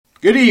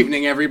Good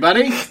evening,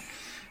 everybody.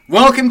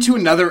 Welcome to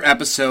another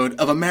episode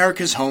of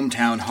America's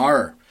Hometown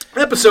Horror.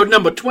 Episode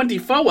number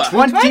 24.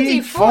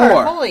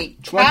 24. Holy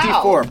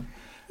cow. 24.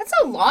 That's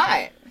a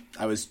lot.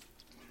 I was...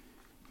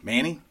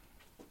 Manny?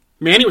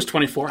 Manny was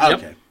 24.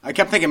 Okay. Yep. I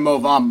kept thinking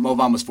Movam.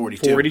 Movam was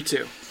 42.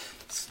 42.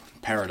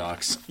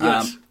 Paradox.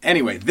 Yes.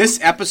 Anyway, this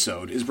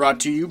episode is brought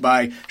to you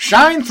by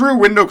Shine Through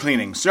Window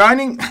Cleaning.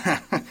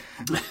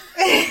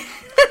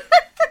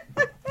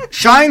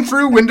 Shine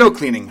Through Window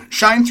Cleaning.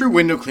 Shine Through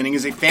Window Cleaning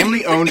is a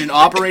family-owned and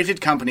operated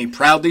company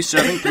proudly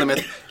serving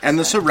Plymouth and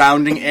the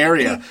surrounding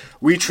area.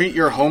 We treat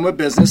your home a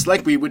business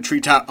like we would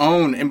treat our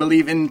own and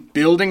believe in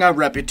building our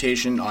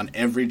reputation on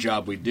every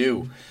job we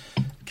do.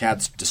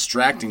 Kat's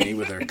distracting me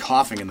with her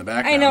coughing in the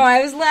background. I know,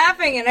 I was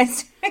laughing and I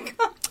started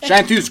coughing.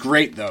 Shine Through's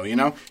great, though, you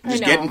know? You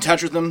just I get know. in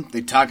touch with them.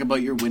 They talk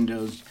about your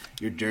windows,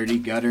 your dirty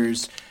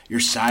gutters, your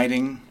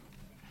siding,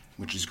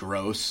 which is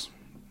gross.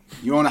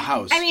 You own a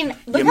house. I mean,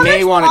 look you how may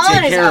much want to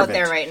pollen take is care out of it.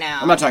 there right now.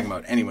 I'm not talking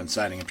about anyone's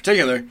siding in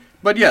particular.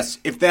 But yes,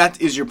 if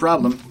that is your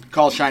problem,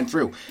 call Shine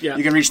Through. Yeah.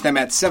 You can reach them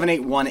at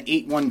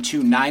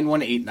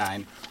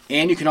 781-812-9189.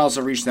 And you can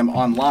also reach them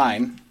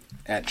online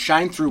at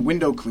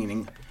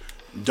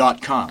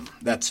shinethroughwindowcleaning.com.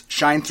 That's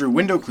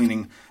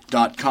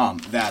shinethroughwindowcleaning.com.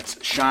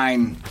 That's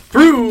shine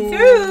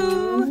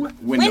Through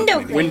window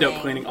cleaning. Window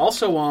cleaning.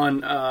 Also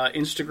on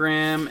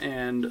Instagram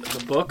and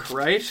the book,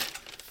 right? A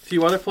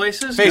few other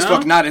places.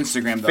 Facebook, no? not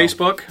Instagram, though.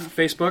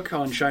 Facebook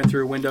on Shine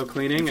Through Window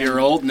Cleaning. If you're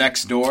old,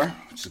 Next Door,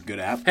 which is a good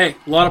app. Hey,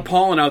 a lot of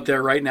pollen out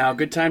there right now.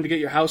 Good time to get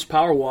your house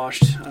power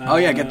washed. Oh,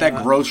 yeah, get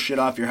that gross shit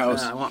off your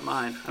house. I want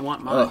mine.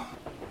 Ugh.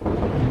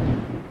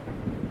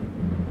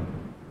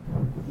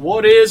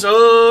 What is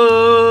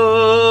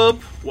up?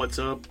 What's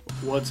up?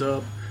 What's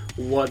up?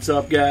 What's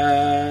up,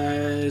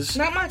 guys?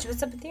 Not much.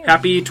 What's up with you?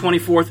 Happy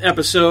 24th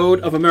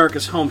episode of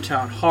America's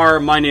Hometown Horror.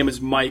 My name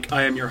is Mike.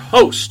 I am your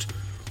host.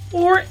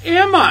 Or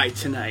am I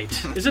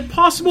tonight? Is it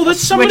possible that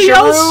somebody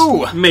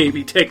switcheroo. else may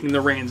be taking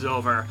the reins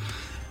over?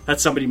 That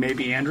somebody may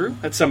be Andrew.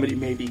 That somebody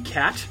may be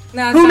Kat.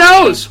 No, it's Who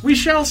not knows? We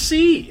shall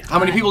see. How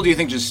many people do you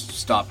think just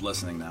stopped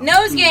listening now?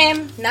 Nose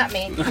game. Not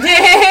me.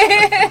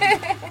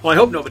 Well, I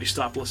hope nobody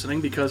stopped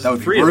listening because That the would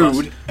be three of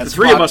rude us, as the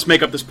three of fuck. us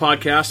make up this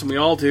podcast, and we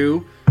all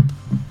do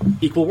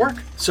equal work.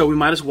 So we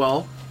might as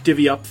well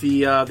divvy up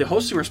the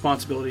hosting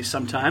responsibilities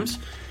sometimes.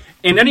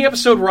 And any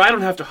episode where I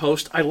don't have to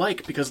host, I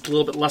like because it's a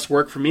little bit less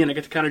work for me, and I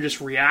get to kind of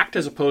just react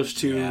as opposed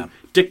to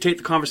dictate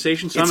the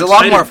conversation. So It's I'm a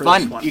lot excited more for this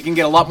fun. one. You can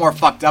get a lot more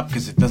fucked up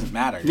because it doesn't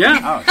matter. Yeah,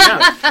 Oh,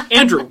 yeah.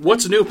 Andrew,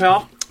 what's new,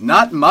 pal?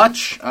 Not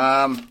much.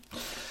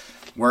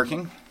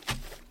 Working.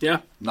 Yeah,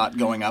 Not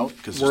going out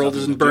because world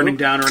isn't burning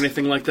down or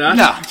anything like that.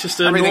 No, It's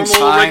just a everything's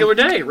normal, fine. regular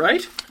day,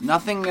 right?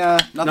 Nothing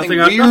Nothing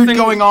weird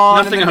going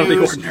on. Nothing in out of the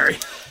news. ordinary.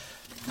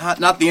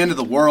 Not the end of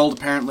the world,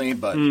 apparently,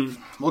 but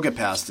we'll get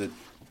past it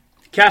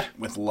Kat,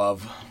 with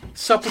love.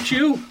 what's up with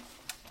you?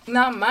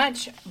 Not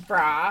much,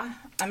 brah.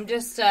 I'm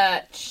just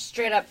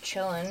straight up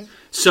chilling.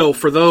 So,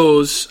 for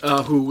those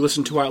who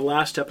listened to our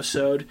last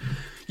episode,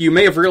 you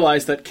may have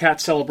realized that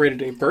Kat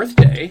celebrated a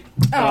birthday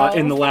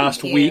in the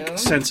last thank week you.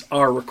 since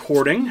our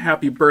recording.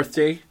 Happy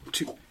birthday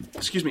to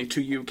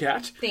you,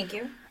 Kat. Thank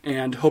you.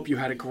 And hope you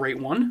had a great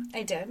one.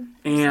 I did.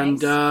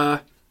 And Nice.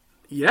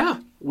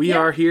 we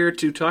are here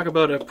to talk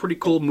about a pretty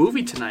cool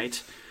movie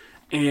tonight.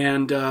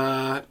 And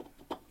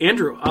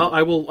Andrew,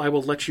 I will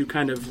let you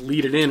kind of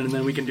lead it in, and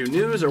then we can do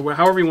news or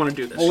however you want to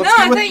do this. Well, No, let's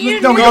I do thought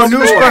you no, we did go news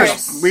news first.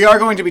 first. We are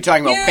going to be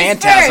talking about News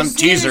Phantasm first,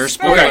 teaser, news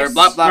spoiler, first.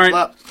 blah, blah, All right.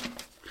 blah.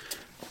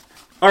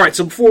 All right,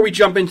 so before we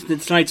jump into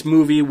tonight's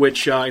movie,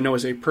 which I know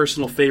is a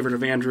personal favorite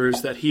of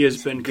Andrew's that he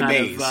has been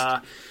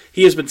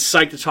he has been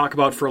psyched to talk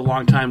about for a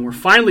long time, we're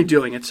finally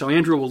doing it, so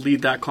Andrew will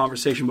lead that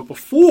conversation. But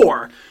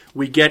before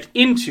we get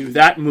into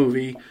that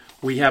movie,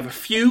 we have a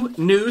few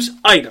news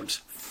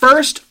items.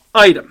 First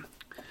item.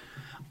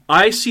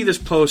 I see this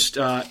post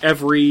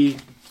every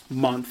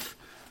month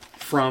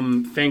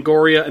from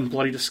Fangoria and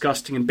Bloody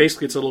Disgusting, and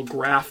basically it's a little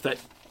graph that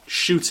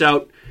shoots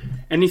out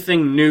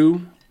anything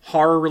new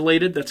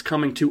horror-related that's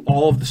coming to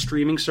all of the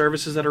streaming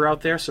services that are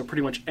out there. So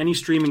pretty much any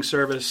streaming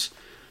service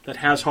that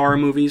has horror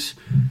movies,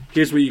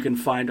 here's what you can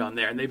find on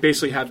there. And they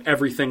basically have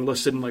everything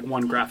listed in like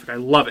one graphic. I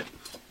love it.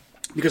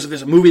 Because if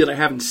there's a movie that I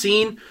haven't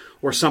seen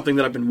or something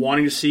that I've been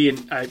wanting to see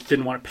and I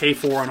didn't want to pay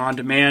for on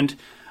demand,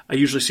 I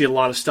usually see a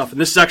lot of stuff.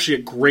 And this is actually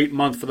a great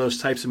month for those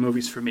types of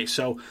movies for me.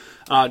 So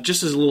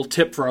just as a little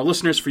tip for our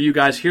listeners, for you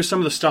guys, here's some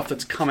of the stuff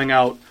that's coming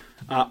out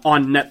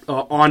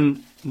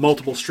on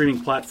multiple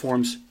streaming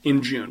platforms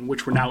in June,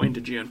 which we're now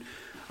into June.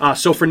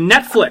 So for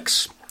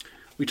Netflix,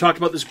 we talked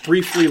about this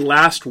briefly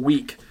last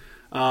week.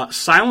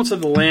 Silence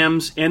of the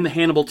Lambs and the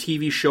Hannibal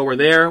TV show are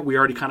there. We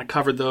already kind of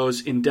covered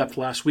those in depth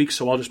last week,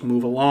 so I'll just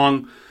move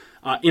along.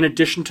 In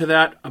addition to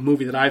that, a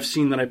movie that I've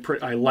seen that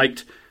I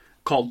liked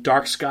called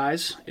Dark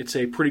Skies. It's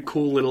a pretty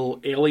cool little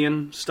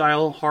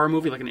alien-style horror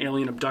movie, like an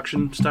alien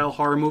abduction-style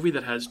horror movie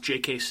that has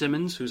J.K.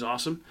 Simmons, who's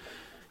awesome.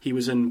 He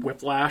was in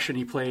Whiplash, and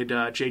he played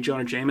J.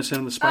 Jonah Jameson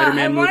in the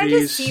Spider-Man I wanted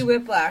movies. to see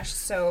Whiplash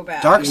so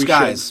bad. Dark We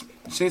Skies.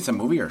 You say it's a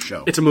movie or a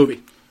show? It's a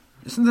movie.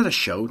 Isn't that a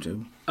show,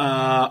 too?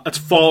 It's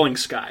Falling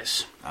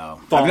Skies.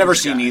 Oh. Falling I've never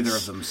Skies. seen either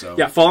of them, so...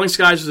 Yeah, Falling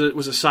Skies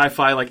was a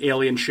sci-fi, like,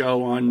 alien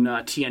show on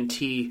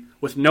TNT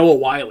with Noah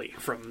Wyle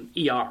from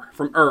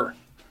ER.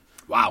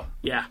 Wow.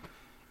 Yeah,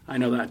 I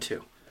know that,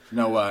 too.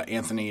 No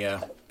Anthony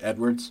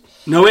Edwards?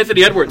 No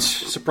Anthony Edwards,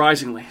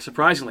 surprisingly.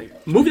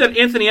 Movie that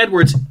Anthony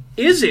Edwards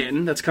is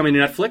in, that's coming to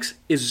Netflix,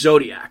 is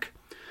Zodiac.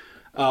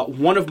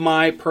 One of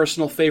my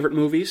personal favorite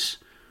movies.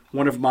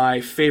 One of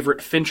my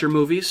favorite Fincher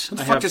movies. What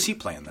the fuck does he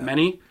play in that?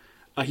 Many.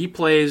 He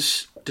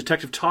plays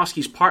Detective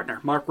Toschi's partner,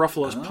 Mark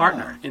Ruffalo's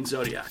partner in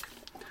Zodiac.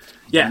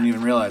 Yeah. I didn't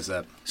even realize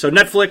that. So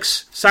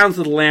Netflix, Silence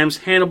of the Lambs,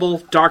 Hannibal,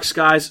 Dark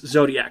Skies,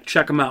 Zodiac.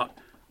 Check them out.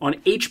 On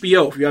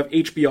HBO, if you have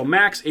HBO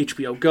Max,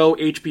 HBO Go,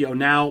 HBO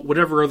Now,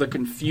 whatever other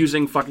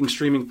confusing fucking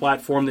streaming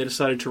platform they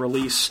decided to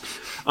release.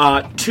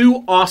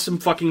 2 awesome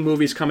fucking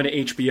movies coming to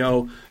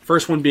HBO.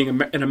 First one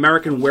being An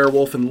American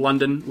Werewolf in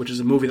London, which is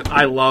a movie that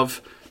I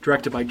love,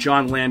 directed by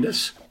John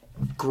Landis.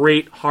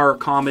 Great horror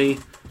comedy.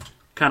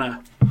 Kind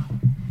of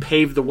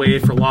paved the way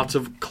for lots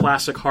of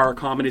classic horror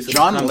comedies.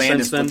 John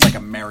Landis looks like a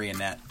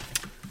marionette.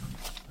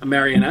 A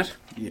marionette?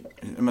 Yeah.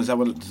 Is that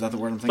the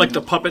word I'm thinking? Like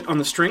the puppet on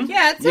the string?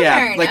 Yeah, it's a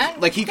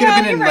marionette. like he could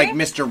have been in like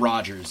Mr.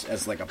 Rogers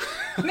as like a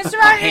Mr.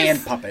 Rogers.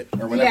 hand puppet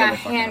or whatever. Yeah, the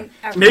fuck hand.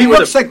 Maybe he with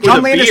looks a, like with John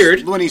a Landis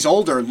beard. when he's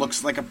older.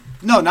 Looks like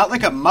not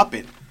like a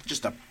Muppet,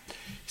 just a.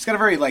 He's got a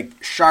very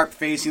like sharp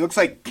face. He looks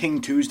like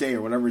King Tuesday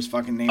or whatever his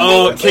fucking name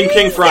Oh, is.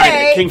 King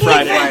Friday. King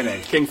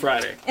Friday. King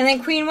Friday. And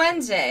then Queen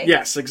Wednesday.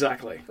 Yes,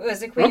 exactly.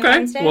 Was it Queen Okay.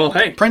 Wednesday? Well,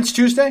 hey. Prince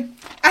Tuesday.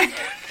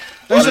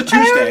 There's a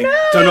Tuesday.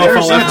 Don't know if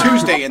There's I'll a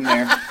Tuesday in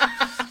there.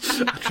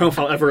 I don't know if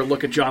I'll ever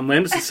look at John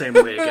Landis the same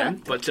way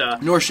again. But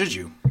Nor should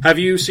you. have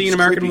you seen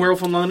American creepy.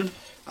 Werewolf in London?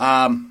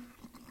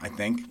 I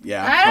think.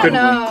 Yeah. I don't Good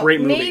know. one. Great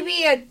movie.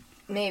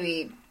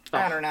 Maybe.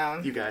 I don't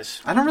know. You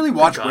guys I don't really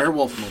watch God.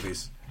 werewolf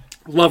movies.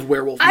 love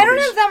werewolf I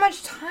movies. don't have that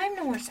much time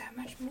to watch that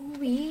much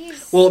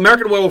movies. Well,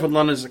 American Werewolf in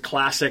London is a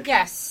classic.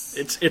 Yes.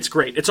 It's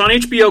great. It's on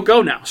HBO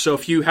Go now, so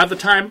if you have the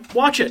time,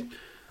 watch it.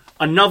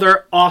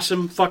 Another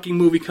awesome fucking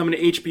movie coming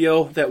to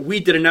HBO that we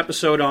did an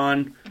episode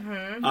on.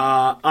 Mm-hmm.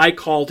 I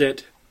called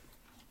it,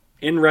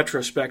 in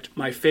retrospect,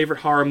 my favorite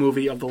horror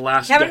movie of the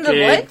last Cabin in the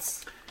decade.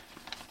 Woods?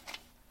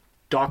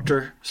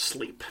 Dr.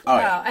 Sleep. Oh, Oh,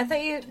 yeah. I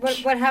thought you.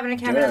 What happened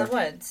to Cabin in the Duh.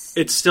 Woods?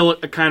 It's still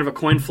a kind of a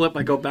coin flip.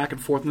 I go back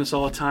and forth on this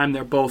all the time.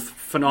 They're both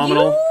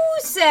phenomenal. You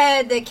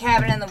said that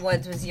Cabin in the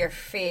Woods was your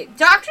favorite.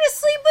 Doctor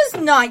Sleep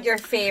was not your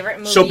favorite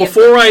movie. So of the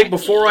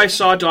before I decade.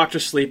 saw Doctor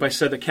Sleep, I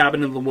said The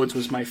Cabin in the Woods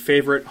was my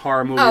favorite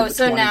horror movie Oh, of the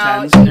so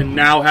 2010s. now- And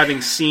now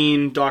having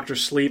seen Doctor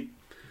Sleep,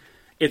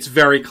 it's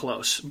very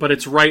close, but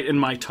it's right in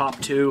my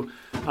top 2.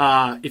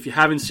 If you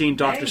haven't seen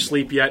Doctor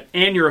Sleep yet,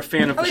 and you're a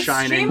fan of Oh, The it's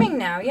Shining, streaming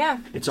now. Yeah.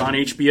 it's on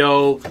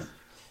HBO.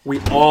 We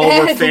all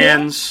were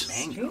fans.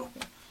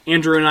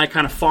 Andrew and I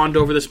kind of fawned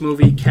over this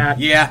movie. Kat,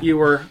 Yeah. you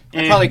were.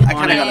 I on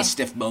kind of it. got a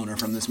stiff boner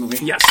from this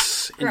movie.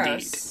 Yes,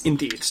 Gross.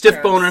 indeed.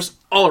 Stiff Gross. boners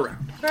all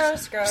around.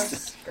 Gross.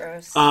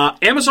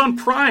 Amazon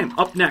Prime,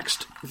 up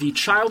next, the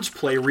Child's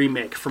Play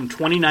remake from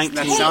 2019.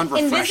 Doesn't that sound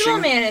Invisible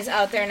refreshing? Man is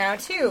out there now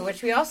too,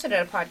 which we also did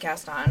a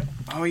podcast on.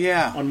 Oh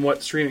yeah. On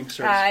what streaming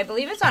service? I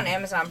believe it's on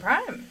Amazon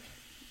Prime.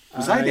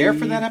 Was I there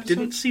for that episode?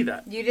 Didn't see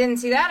that. You didn't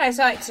see that? I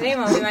saw it today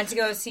when we went to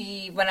go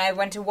see, when I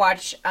went to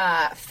watch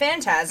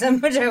Phantasm,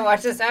 which I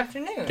watched this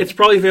afternoon. It's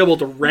probably available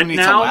to rent need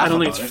to now. laugh I don't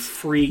think it's about it.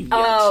 free yet.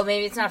 Oh,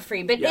 maybe it's not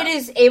free, but Yeah. it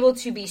is able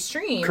to be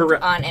streamed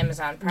Correct. on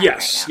Amazon Prime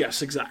yes, right now.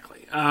 yes, exactly.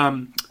 You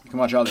can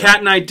watch all the Kat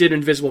and I did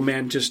Invisible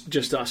Man,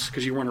 just us,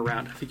 because you weren't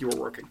around. I think you were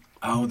working.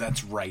 Oh,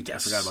 that's right.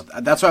 Yes. I forgot about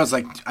that. That's why I was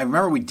like, I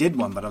remember we did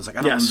one, but I was like,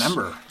 I don't Yes.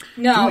 remember.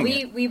 No,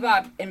 doing we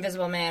bought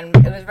Invisible Man.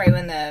 It was right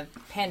when the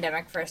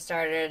pandemic first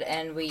started,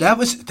 and we... That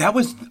was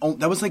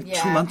like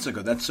Yeah. 2 months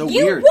ago. That's so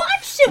You weird.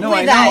 watched it No,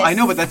 with I us.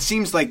 know, but that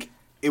seems like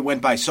it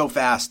went by so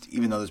fast,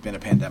 even though there's been a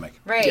pandemic.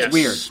 Right. Yes.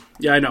 Weird.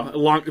 Yeah, I know.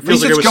 It At feels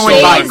least like it it's was going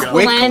so by long ago.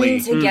 quick. blend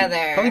quickly.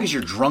 together. Probably because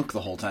you're drunk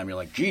the whole time. You're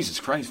like, Jesus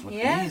Christ, what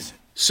Yeah. day is it?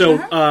 So,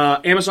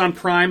 Amazon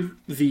Prime,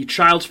 the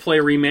Child's Play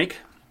remake,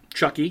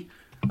 Chucky,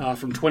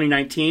 from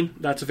 2019.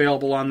 That's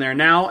available on there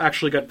now.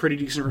 Actually got pretty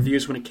decent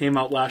reviews when it came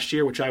out last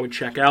year, which I would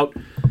check out.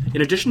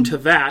 In addition to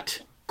that,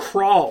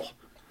 Crawl,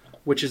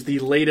 which is the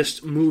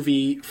latest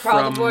movie Crawl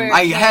the from Boy.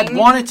 I had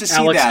wanted to see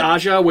Alex that.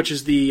 Aja, which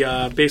is the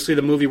basically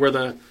the movie where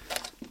the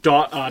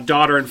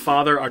daughter and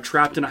father are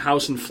trapped in a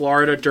house in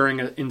Florida during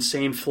an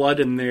insane flood,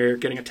 and they're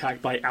getting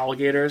attacked by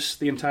alligators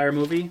the entire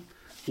movie.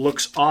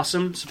 Looks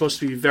awesome. Supposed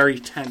to be very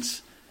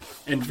tense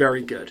and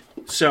very good.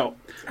 So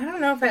I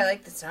don't know if I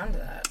like the sound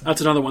of that.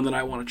 that's another one that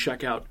I want to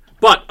check out.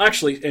 But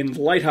actually, and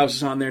Lighthouse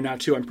is on there now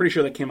too. I'm pretty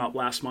sure that came out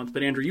last month.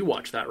 But Andrew, you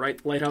watched that, right?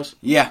 Lighthouse?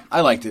 Yeah,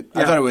 I liked it. I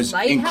Yeah. thought it was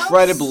Lighthouse?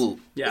 incredible.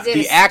 Yeah. Is it The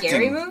a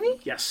scary acting. movie?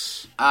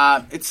 Yes.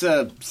 It's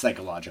a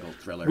psychological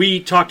thriller. I think we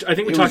It talked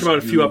was about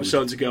it a few good.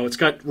 episodes ago. It's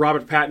got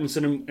Robert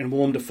Pattinson and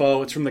Willem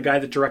Dafoe. It's from the guy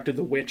that directed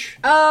The Witch.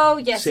 Oh,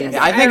 yes, Same.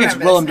 yes. I think it's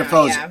remember Willem this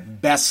now, Dafoe's yeah.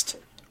 best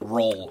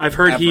role. I've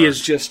heard ever. he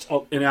is just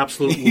an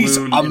absolute He's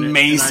loon.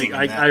 amazing.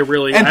 In it, and I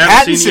really and I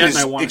haven't Pattinson seen it yet, is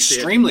and I want to see it.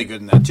 extremely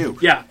good in that too.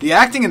 Yeah. The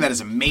acting in that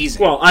is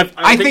amazing. Well,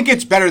 I think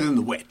it's better than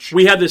The Witch.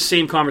 We had this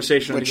same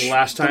conversation I think the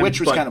last time. The Witch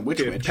was but, kind of Witch.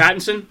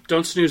 Pattinson,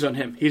 don't snooze on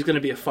him. He's going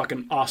to be a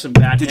fucking awesome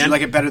Batman. Did you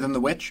like it better than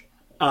The Witch?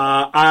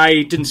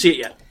 I didn't see it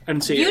yet. I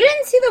didn't see it. You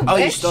didn't see The Witch? Oh,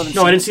 you still didn't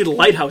No, see I didn't see The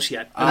Lighthouse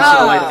yet. I didn't Oh. see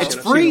The Lighthouse It's yet.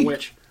 I've seen free. The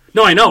Witch.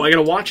 No, I know. I got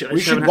to watch it. We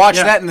should watch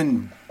that and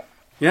then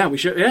Yeah, we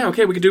should. Yeah,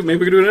 okay. Maybe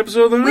we could do an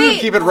episode of that.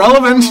 Wait. keep it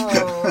relevant.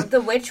 Oh, The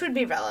Witch would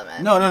be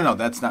relevant. No,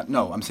 that's not.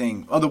 No, I'm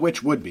saying. Oh, The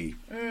Witch would be.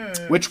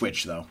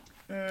 Witch though.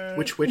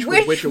 Which? Which? You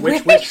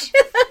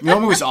know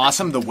what movie's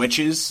awesome? The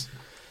Witches,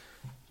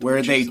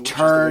 where they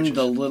turn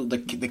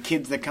the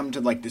kids that come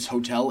to like this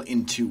hotel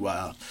into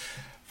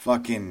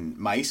fucking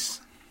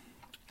mice.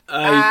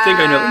 I think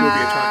I know the movie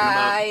you're talking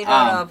about. I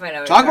don't know if I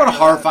know. Talk about a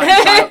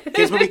horrifying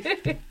kids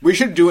movie. We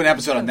should do an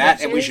episode on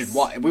that, and we should.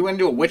 If we want to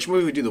do a witch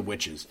movie, we do The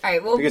Witches. All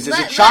right, well, because as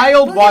a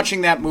child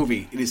watching that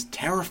movie, it is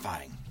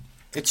terrifying.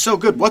 It's so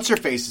good. What's her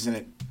face is in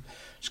it?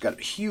 She's got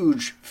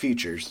huge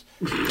features.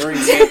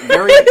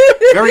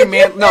 Very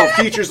man. No,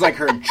 features like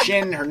her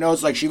chin, her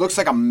nose. Like she looks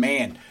like a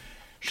man.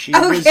 She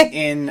was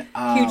in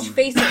huge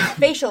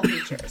facial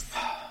features.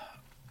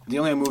 the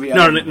only movie.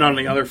 Not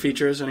any other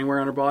features anywhere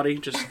on her body.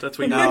 Just that's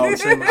what you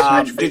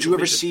know. Did you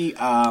ever see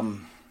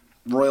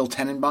Royal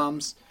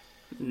Tenenbaums?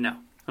 No,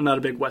 I'm not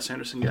a big Wes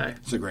Anderson guy.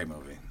 It's a great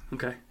movie.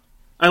 Okay.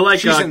 I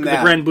like the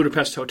Grand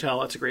Budapest Hotel.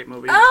 That's a great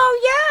movie.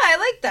 Oh, yeah, I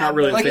like that. Not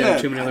really a fan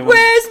of too many other ones.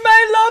 Where's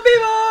my lobby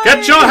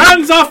boy? Get your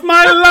hands off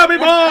my lobby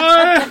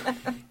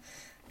boy!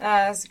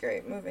 That's a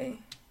great movie.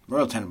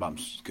 Royal Tenenbaums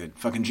is good.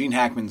 Fucking Gene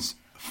Hackman's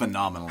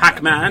phenomenal.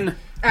 Hackman.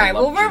 All right,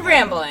 well, we're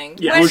rambling.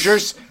 Yeah.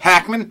 Hoosiers,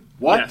 Hackman,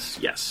 what?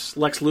 Yes.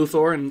 Lex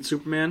Luthor and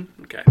Superman.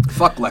 Okay.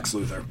 Fuck Lex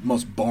Luthor.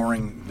 Most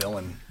boring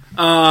villain.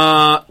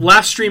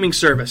 Last streaming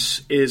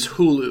service is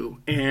Hulu.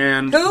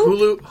 And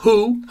Who?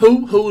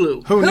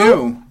 Hulu. Who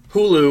knew?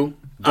 Hulu.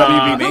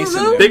 WB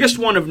Mason. Biggest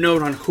one of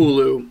note on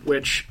Hulu,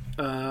 which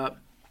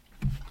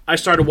I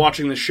started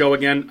watching the show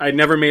again. I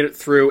never made it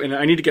through, and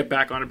I need to get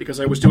back on it because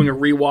I was doing a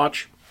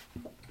rewatch.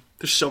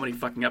 There's so many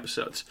fucking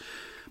episodes.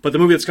 But the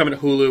movie that's coming to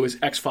Hulu is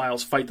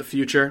X-Files Fight the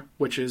Future,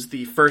 which is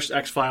the first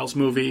X-Files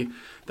movie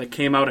that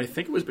came out, I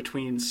think it was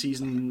between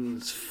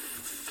seasons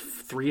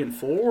 3 and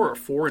 4 or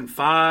 4 and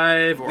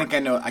 5. Or, I think I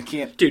know. I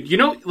can't. Dude, you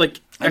know, like,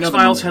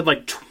 X-Files had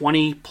like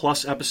 20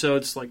 plus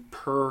episodes like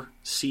per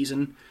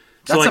season.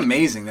 So, that's like,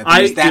 amazing. That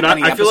there's that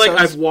many I feel episodes. like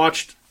I've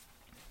watched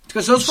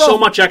those so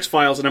much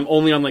X-Files, and I'm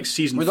only on like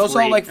season 3. Were those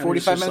all like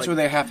 45 minutes, or were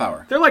they a half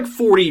hour? They're like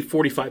 40,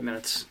 45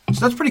 minutes. So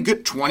that's pretty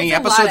good. 20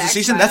 that's episodes a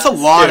season? That's a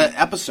lot of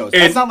episodes.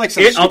 That's not like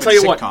some stupid I'll tell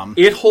you sitcom. what,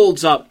 it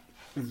holds up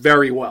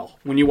very well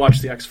when you watch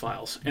the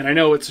X-Files. And I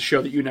know it's a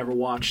show that you never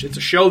watched. It's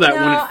a show that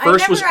when it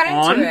first was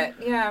on...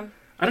 Yeah.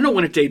 I don't know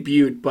when it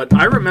debuted, but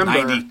I remember...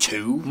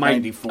 92?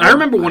 94? I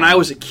remember when I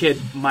was a kid,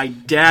 my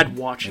dad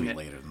watching Maybe it.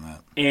 later than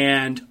that.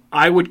 And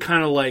I would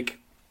kind of like...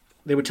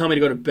 They would tell me to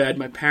go to bed,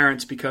 my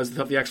parents, because they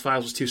thought the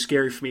X-Files was too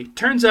scary for me.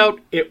 Turns out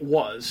it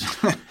was.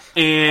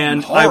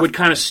 And I would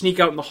kind of sneak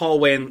out in the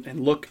hallway and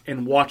look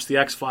and watch the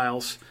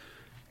X-Files.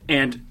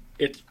 And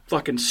it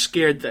fucking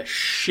scared the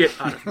shit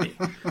out of me.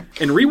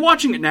 And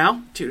rewatching it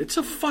now, dude, it's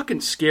a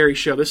fucking scary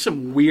show. There's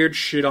some weird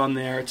shit on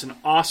there. It's an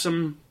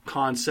awesome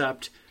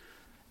concept.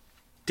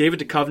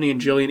 David Duchovny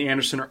and Gillian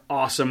Anderson are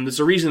awesome.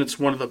 There's a reason it's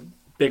one of the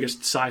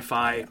biggest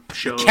sci-fi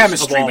shows. The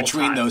chemistry of all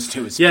between time. those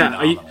two is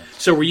phenomenal.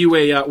 So were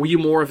you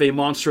more of a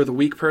Monster of the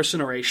Week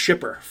person or a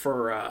shipper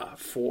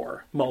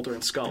for Mulder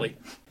and Scully?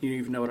 You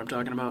even know what I'm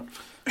talking about?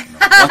 What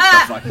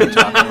the fuck are you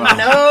talking about?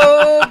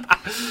 No.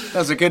 That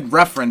was a good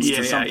reference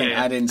to something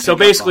I didn't. So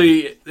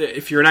basically,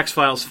 if you're an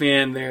X-Files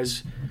fan,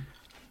 there's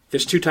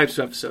two types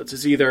of episodes.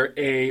 It's either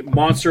a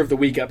Monster of the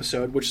Week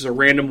episode, which is a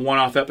random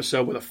one-off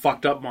episode with a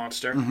fucked up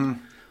monster,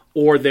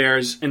 or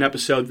there's an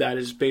episode that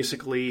is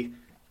basically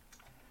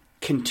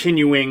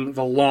continuing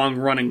the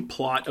long-running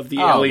plot of the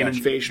alien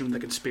invasion of the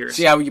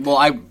conspiracy. I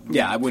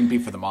wouldn't be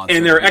for the monster.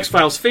 And there are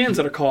X-Files fans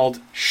that are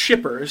called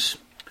shippers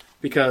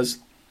because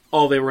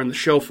all they were in the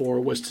show for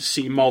was to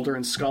see Mulder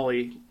and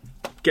Scully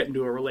get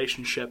into a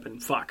relationship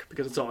and fuck,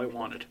 because it's all they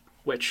wanted,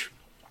 which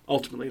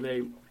ultimately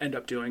they end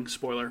up doing.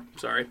 Spoiler,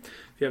 sorry.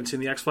 If you haven't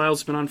seen the X-Files,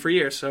 it's been on for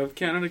years, so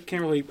can't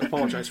really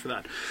apologize for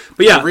that.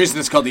 But yeah. The reason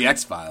it's called the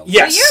X-Files.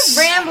 Yes. So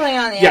you're rambling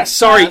on the X-Files. Yes,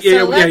 sorry.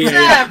 So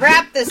let's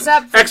wrap this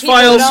up for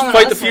X-Files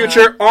Fight the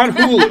Future on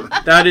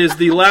Hulu. That is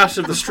the last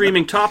of the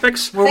streaming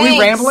topics. Were we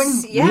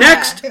rambling? Yeah.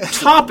 Next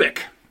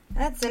topic.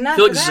 That's enough. I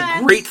feel like this is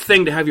a great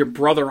thing to have your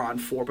brother on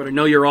for, but I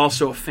know you're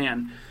also a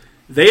fan.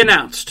 They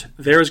announced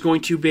there is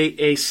going to be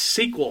a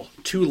sequel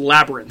to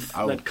Labyrinth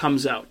that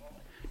comes out,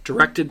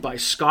 directed by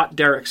Scott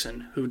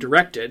Derrickson, who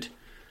directed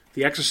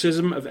The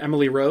Exorcism of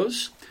Emily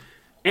Rose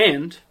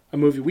and a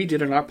movie we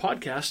did in our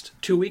podcast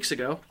 2 weeks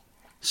ago,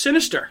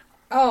 Sinister.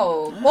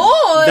 Oh,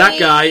 boy! That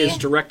guy is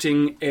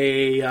directing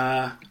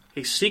a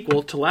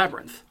sequel to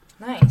Labyrinth.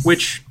 Nice.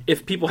 Which,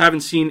 if people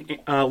haven't seen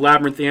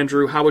Labyrinth,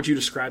 Andrew, how would you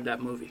describe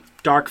that movie?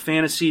 Dark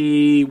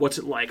fantasy. What's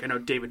it like? I know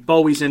David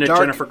Bowie's in it.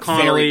 Jennifer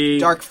Connelly.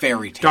 Dark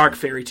fairy tale. Dark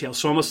fairy tale.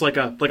 So almost like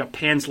a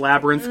Pan's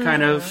Labyrinth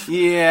kind of.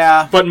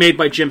 Yeah. But made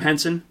by Jim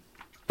Henson.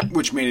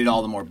 Which made it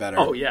all the more better.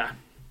 Oh yeah.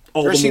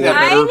 All Ever the seen more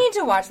that? better. I need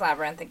to watch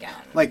Labyrinth again.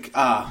 Like,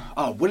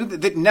 what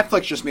did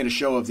Netflix just made a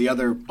show of the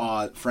other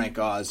Frank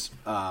Oz.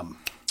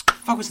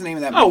 Fuck was the name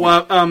of that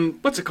movie?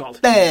 What's it called?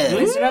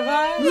 Wizard of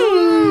Oz?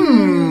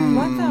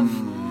 What the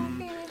fuck?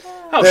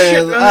 Oh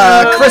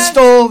shit.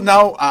 Crystal.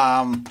 No.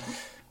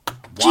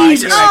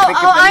 Jesus.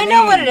 I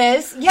know what it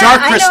is. Yeah,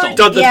 Dark I Crystal.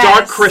 know The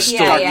Dark Crystal.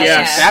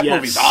 Yes. That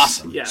movie's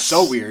awesome. Yes.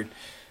 So weird.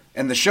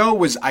 And the show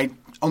was, I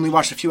only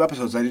watched a few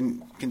episodes. I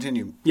didn't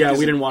continue. Yeah, we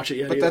didn't watch it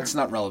yet. But either. that's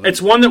not relevant.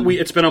 It's one that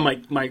it's been on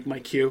my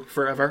queue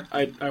forever.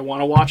 I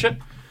want to watch it,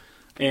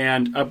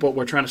 and but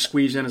we're trying to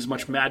squeeze in as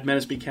much Mad Men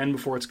as we can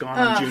before it's gone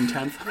on June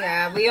 10th.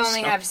 Yeah, we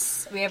only have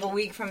a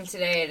week from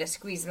today to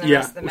squeeze in the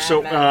rest of the Mad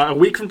so Men. a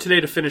week from today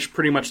to finish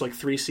pretty much like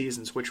 3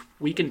 seasons, which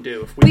we can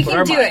do if we put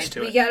our minds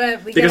to it. We gotta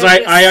because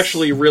I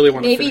actually really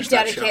want to maybe finish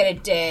that show. dedicate a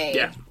day.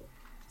 Yeah.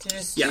 To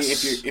just Yes.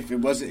 See, if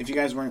you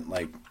guys weren't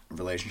like a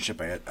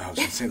relationship, I was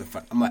gonna say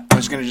I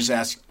was gonna just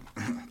ask.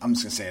 I'm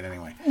just gonna say it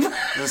anyway. I'm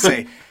gonna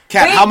say,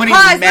 Kat, Wait, how many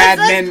pause, Mad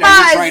let's Men are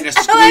pause. you trying to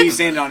squeeze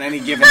in on any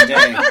given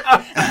day?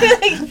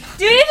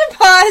 do you need to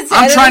pause?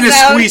 I'm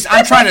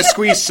trying to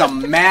squeeze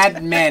some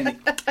Mad Men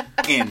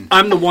in.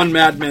 I'm the one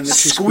Mad Men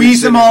that you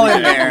Squeeze them all in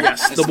every day. there.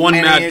 Yes, As the one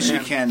many Mad as Man.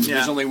 you can. Yeah.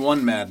 There's only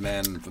one Mad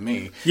Man for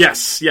me.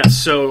 Yes.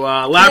 So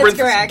Labyrinth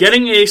correct.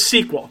 getting a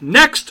sequel.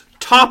 Next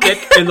topic,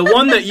 and the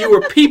one that you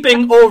were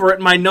peeping over at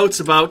my notes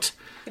about.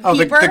 Oh,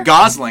 the Peeper?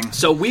 Gosling.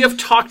 So we have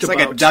talked It's about.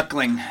 like a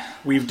duckling.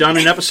 We've done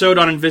an episode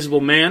on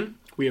Invisible Man.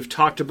 We have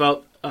talked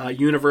about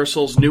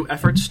Universal's new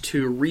efforts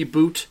to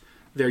reboot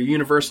their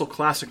Universal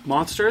classic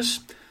monsters.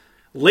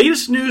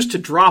 Latest news to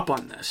drop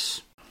on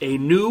this. A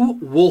new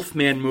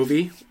Wolfman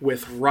movie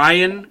with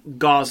Ryan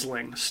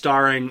Gosling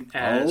starring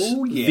as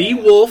the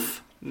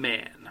Wolf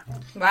Man.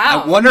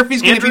 Wow. I wonder if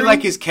he's going to be Andrew?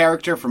 like his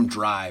character from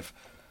Drive,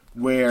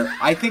 where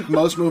I think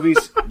most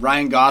movies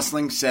Ryan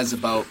Gosling says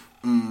about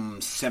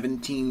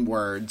 17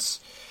 words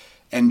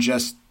and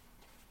just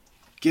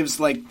gives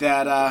like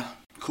that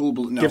cool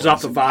blue. No, Gives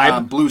off the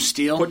vibe. Blue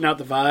Steel. Putting out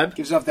the vibe.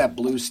 Gives off that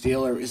Blue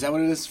Steel, or is that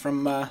what it is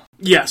from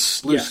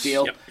Yes. Blue yes,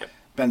 Steel? Yep.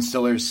 Ben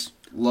Stiller's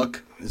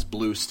look is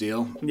Blue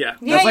Steel. Yeah.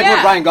 That's like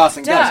what Ryan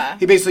Gosling Duh. does.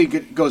 He basically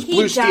goes He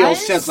Blue Steel,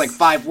 does? says like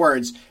 5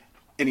 words,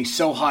 and he's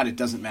so hot it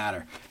doesn't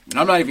matter. And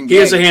I'm not even He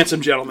gay. is a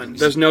handsome gentleman.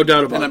 There's no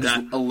doubt And about I'm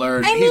that. just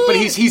alert. I mean- But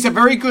he's a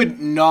very good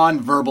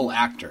non-verbal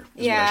actor,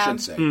 is Yeah. what I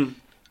should say.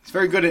 He's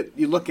very good at,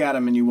 you look at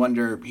him and you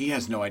wonder, he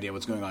has no idea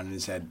what's going on in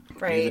his head.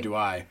 Right. Neither do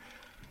I.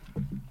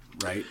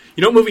 Right?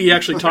 You know what movie he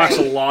actually talks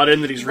a Right. lot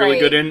in that he's really Right.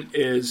 good in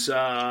is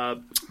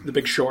The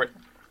Big Short.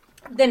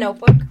 The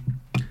Notebook.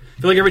 I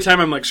feel like every time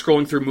I'm like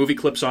scrolling through movie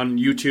clips on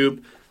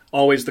YouTube,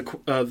 always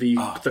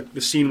the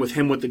scene with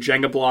him with the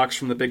Jenga blocks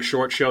from The Big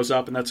Short shows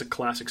up, and that's a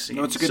classic scene.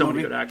 You know, it's a good so movie.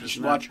 many good actors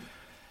You in should that. watch.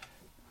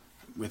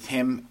 With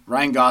him,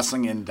 Ryan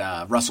Gosling and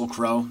Russell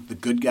Crowe, The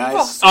Good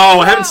Guys. Oh,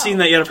 I haven't seen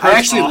that yet. I've heard I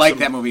it's actually like awesome.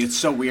 that movie. It's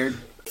so weird.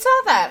 I saw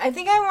that. I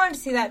think I wanted to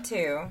see that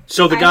too.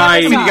 So the I guy,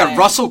 never I mean, you saw got it.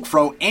 Russell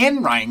Crowe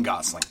and Ryan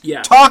Gosling.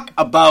 Yeah. Talk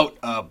about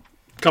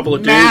couple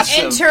of dudes,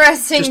 massive-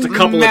 Interesting. just a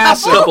couple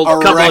Massive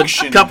of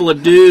erection. couple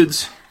of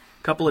dudes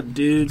for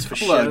couple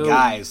sure. of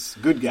guys,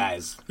 good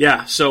guys.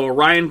 Yeah, so a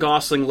Ryan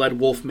Gosling led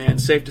Wolfman.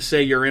 Safe to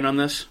say you're in on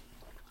this.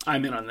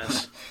 I'm in on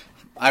this.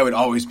 I would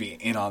always be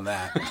in on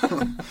that.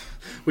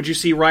 Would you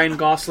see Ryan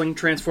Gosling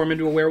transform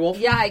into a werewolf?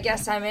 Yeah, I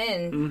guess I'm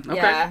in. Okay.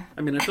 Yeah.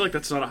 I mean, I feel like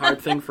that's not a hard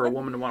thing for a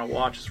woman to want to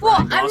watch. Is Well,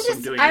 Ryan I'm Gosling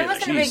just. doing I anything.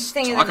 wasn't a big Jeez,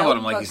 thing in talk the about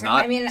him like Notebook. he's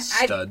not I mean,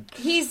 stud.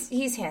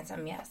 he's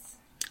handsome. Yes.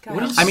 Go What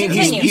ahead. else? I mean,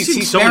 Continue.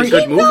 he's so many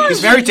married. good movies.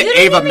 He's married to You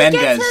didn't Ava even get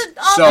Mendes, to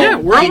all so Yeah,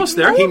 we're almost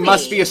there. he movie.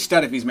 must be a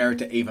stud if he's married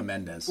to Ava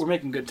Mendes. We're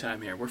making good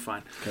time here. We're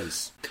fine.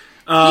 Because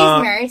He's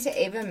married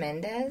to Ava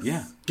Mendes.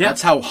 yeah, Yeah.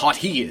 that's how hot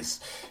he is.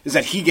 Is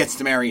that he gets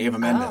to marry Ava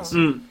Mendes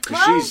because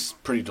Well- she's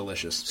pretty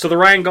delicious. So the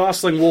Ryan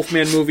Gosling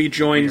Wolfman movie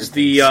joins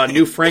the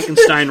new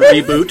Frankenstein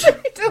reboot.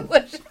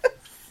 Delicious.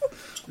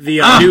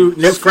 The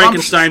new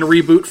Frankenstein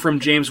reboot from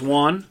James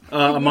Wan,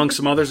 among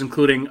some others,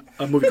 including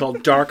a movie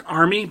called Dark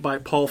Army by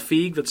Paul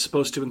Feig that's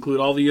supposed to include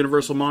all the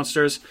Universal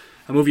monsters.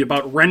 A movie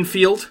about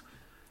Renfield,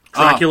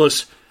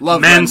 Dracula's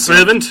love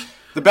manservant,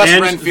 The best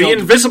and Renfield- The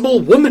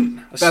Invisible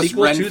Woman, a Best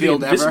sequel to The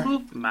Renfield ever.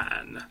 Invisible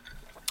Man.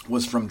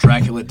 Was from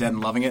Dracula Dead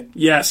and Loving It.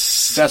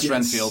 Yes. Best yes.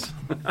 Renfield.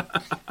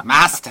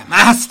 Master.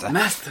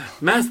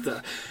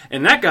 Master.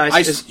 And that, guys, I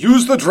is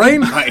use the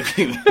drain pipe.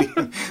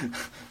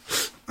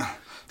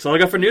 that's all I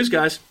got for news,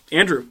 guys.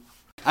 Andrew.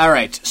 All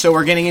right, so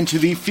we're getting into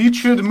the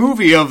featured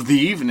movie of the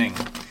evening.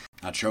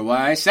 Not sure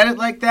why I said it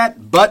like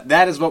that, but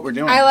that is what we're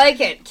doing. I like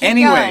it. Keep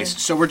Anyways, going.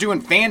 so we're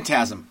doing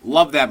Phantasm.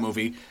 Love that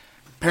movie.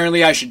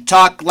 Apparently, I should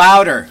talk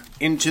louder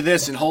into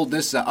this and hold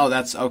this. Oh,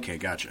 that's okay.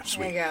 Gotcha.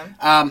 Sweet. There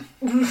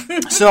you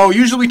go. So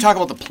usually we talk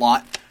about the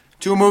plot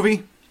to a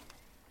movie.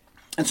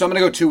 And so I'm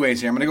going to go 2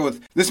 ways here. I'm going to go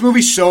with, this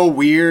movie's so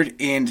weird,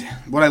 and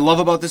what I love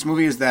about this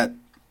movie is that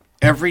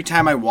every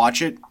time I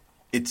watch it,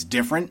 it's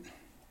different.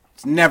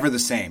 It's never the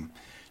same.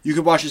 You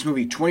could watch this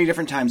movie 20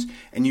 different times,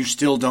 and you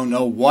still don't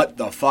know what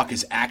the fuck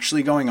is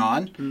actually going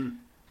on.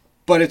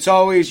 But it's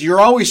always, you're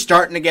always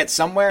starting to get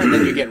somewhere, and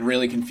then you get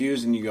really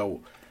confused, and you go...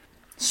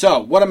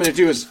 So, what I'm going to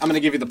do is, I'm going to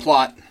give you the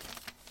plot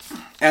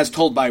as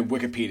told by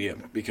Wikipedia,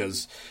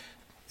 because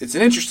it's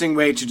an interesting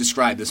way to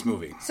describe this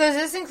movie. So does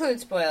this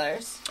include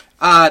spoilers?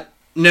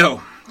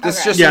 No.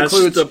 This just Yeah,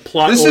 includes... the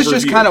plot This is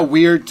just overview. kind of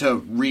weird to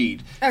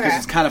read, because Okay.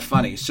 it's kind of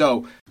funny.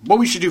 So, what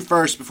we should do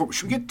first, before...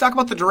 Should we talk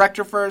about the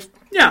director first?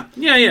 Yeah.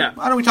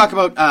 Why don't we talk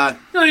about...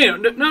 No, you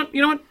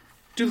know what?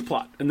 Do the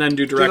plot, and then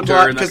do director,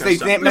 plot, and that 'cause kind of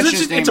stuff. they Because mention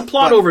his it's a name,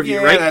 plot but- overview,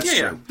 yeah, right? that's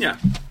yeah, true. yeah.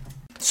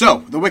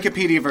 So, the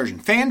Wikipedia version.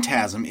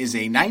 Phantasm is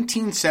a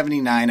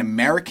 1979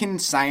 American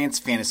science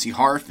fantasy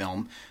horror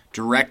film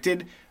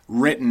directed,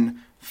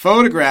 written,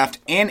 photographed,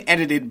 and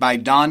edited by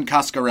Don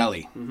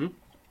Coscarelli. Mm-hmm.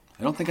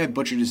 I don't think I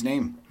butchered his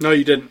name. No,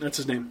 you didn't. That's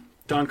his name.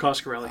 Don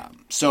Coscarelli.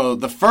 So,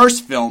 the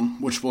first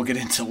film, which we'll get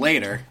into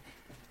later,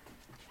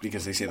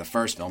 because they say the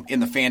first film, in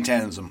the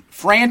Phantasm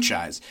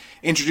franchise,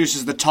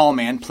 introduces the Tall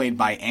Man, played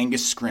by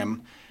Angus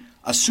Scrimm,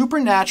 a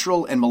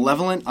supernatural and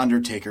malevolent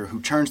undertaker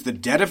who turns the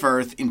dead of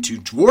Earth into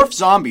dwarf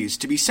zombies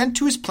to be sent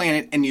to his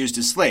planet and used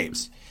as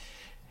slaves.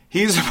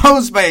 He is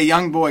opposed by a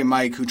young boy,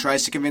 Mike, who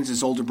tries to convince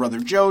his older brother,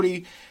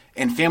 Jody,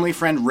 and family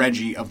friend,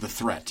 Reggie, of the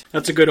threat.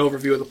 That's a good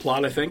overview of the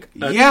plot, I think.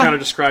 That Yeah. kind of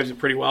describes it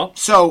pretty well.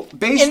 So,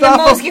 based In the off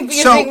most of...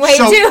 confusing way,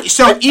 too.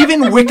 So,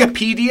 even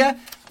Wikipedia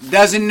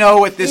doesn't know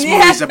what this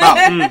movie's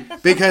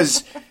about.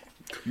 Because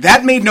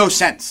that made no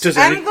sense. Does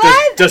I'm any-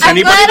 glad. does I'm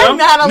anybody glad know? I'm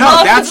not alone.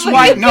 No, that's with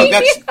why.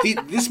 Wikipedia.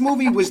 No, this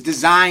movie was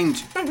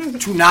designed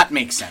to not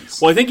make sense.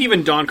 Well, I think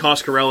even Don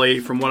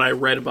Coscarelli, from what I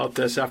read about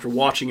this after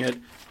watching it,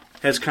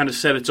 has kind of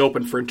said it's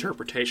open for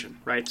interpretation,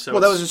 right? So Well,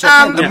 that was it's-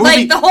 just the movie.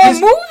 like the whole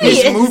movie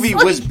His is movie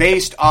like- was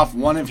based off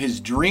one of his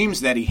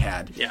dreams that he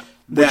had. Yeah,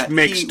 that which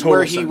makes total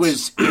where sense. he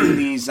was in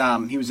these.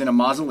 He was in a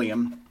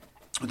mausoleum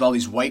with all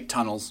these white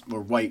tunnels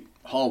or white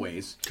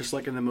hallways, just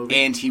like in the movie.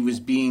 and he was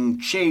being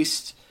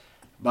chased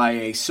by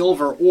a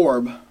silver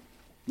orb,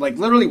 like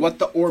literally what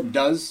the orb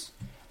does,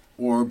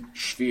 orb,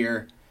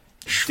 sphere,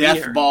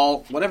 death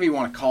ball, whatever you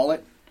want to call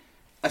it.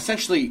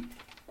 Essentially,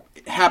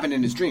 it happened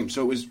in his dream.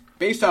 So it was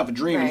based off a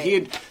dream, and he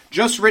had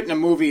just written a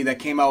movie that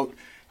came out,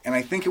 and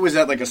I think it was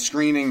at like a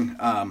screening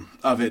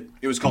of it.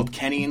 It was called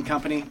Kenny and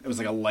Company. It was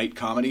like a light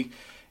comedy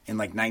in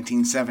like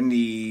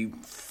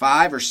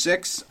 1975 or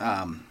 6.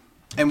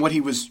 And what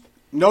he was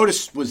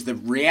noticed was the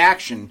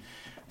reaction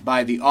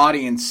by the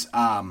audience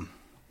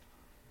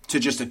to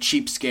just a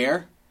cheap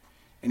scare,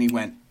 and he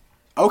went,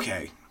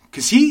 okay,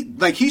 because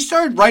he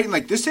started writing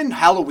like this in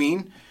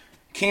Halloween,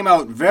 came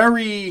out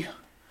very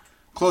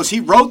close. He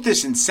wrote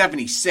this in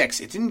 76.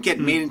 It didn't get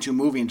made into a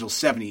movie until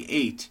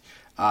 78,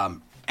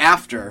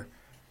 after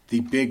the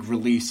big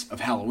release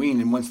of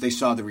Halloween. And once they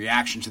saw the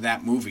reaction to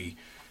that movie,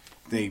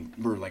 they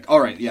were like, all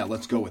right, yeah,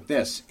 let's go with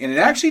this. And it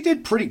actually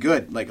did pretty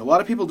good. Like, a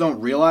lot of people don't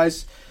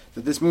realize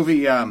that this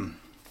movie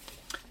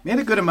made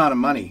a good amount of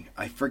money.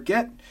 I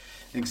forget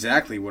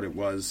exactly what it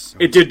was.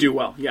 It did do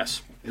well,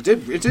 yes. It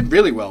did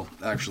really well,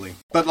 actually.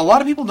 But a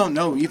lot of people don't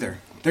know either.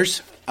 There's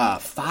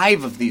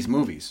 5 of these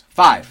movies.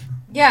 5.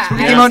 Yeah, It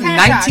came out in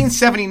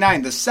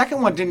 1979. The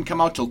second one didn't come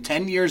out till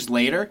 10 years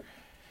later.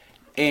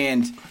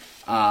 And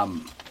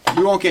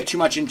we won't get too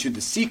much into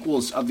the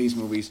sequels of these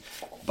movies,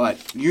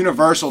 but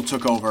Universal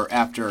took over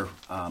after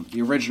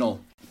the original.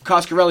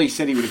 Coscarelli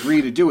said he would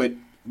agree to do it,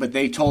 but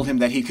they told him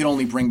that he could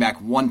only bring back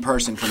one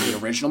person from the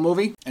original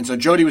movie. And so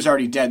Jody was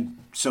already dead,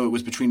 so it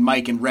was between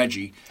Mike and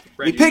Reggie.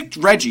 They picked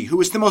Reggie, who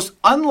was the most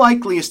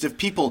unlikeliest of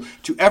people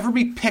to ever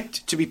be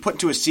picked to be put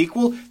into a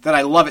sequel, that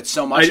I love it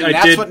so much. And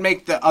that's what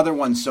made the other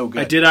one so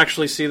good. I did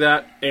actually see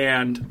that,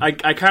 and I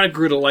kind of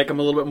grew to like him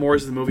a little bit more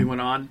as the movie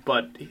went on,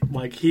 but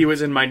like he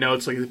was in my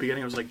notes like at the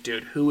beginning. I was like,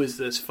 dude, who is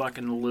this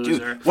fucking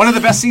loser? Dude, one of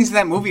the best scenes in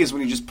that movie is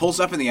when he just pulls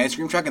up in the ice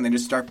cream truck and they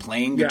just start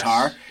playing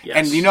guitar. Yes.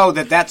 And you know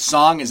that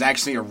song is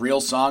actually a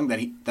real song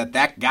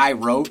that guy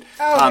wrote.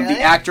 Oh, really?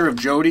 The actor of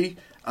Jody,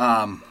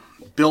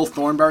 Bill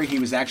Thornberry, he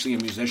was actually a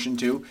musician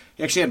too.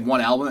 He actually had one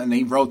album, and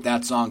he wrote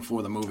that song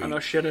for the movie. Oh, no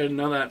shit, I didn't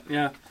know that.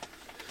 Yeah.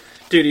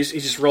 Dude, he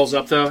just rolls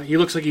up though. He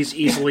looks like he's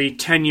easily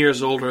 10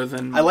 years older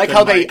than. I like than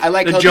how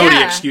Mike. Jody.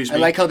 Yeah. Excuse me. I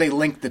like how they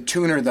linked the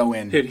tuner though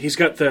in. Dude, he's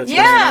got the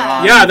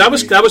Yeah. yeah. That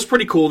was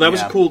pretty cool. That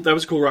was Yeah. a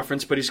cool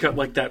reference. But he's got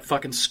like that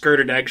fucking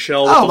skirted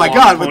eggshell. Oh with my the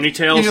God, long with-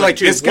 ponytail. and you're like,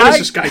 dude, this what guy? is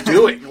this guy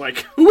doing? Like,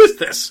 who is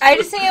this? I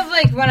just think of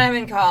like when I'm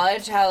in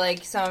college, how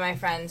like some of my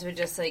friends would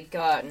just like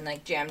go out and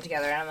like jam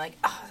together, and I'm like,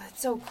 oh,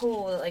 that's so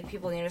cool that like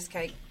people can just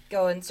kind of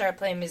go and start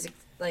playing music.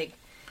 Like,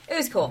 it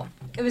was cool.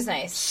 It was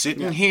nice.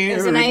 Sitting It here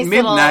was a at nice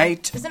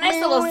midnight. It was a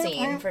nice little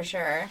scene for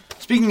sure.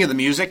 Speaking of the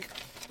music,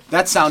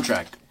 that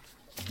soundtrack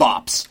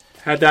bops.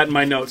 Had that in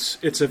my notes.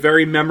 It's a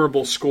very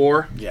memorable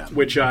score, Yeah.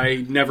 which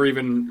I never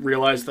even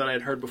realized that I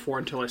had heard before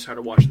until I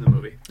started watching the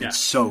movie. Yeah. It's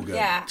so good.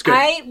 Yeah,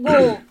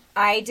 good.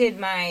 I did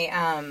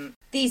my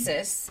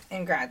thesis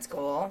in grad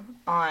school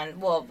on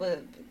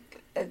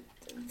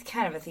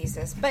kind of a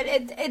thesis, but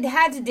it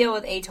had to deal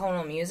with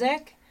atonal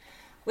music.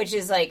 which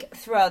is like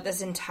throughout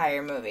this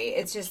entire movie.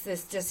 It's just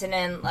this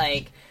dissonant,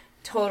 like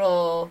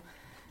total,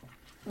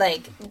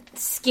 like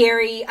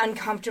scary,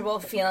 uncomfortable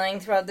feeling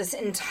throughout this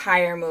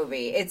entire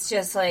movie. It's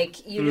just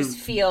like you just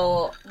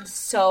feel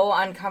so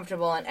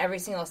uncomfortable in every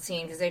single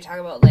scene because they talk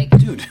about like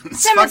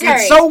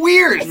it's so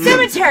weird.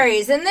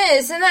 Cemeteries and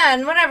this and that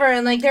and whatever,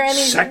 and like they're in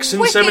these sex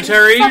and wicked,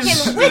 cemeteries.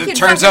 It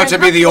turns out to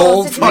be the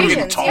old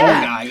fucking tall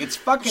guy. It's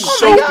fucking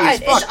oh my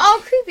god, it's all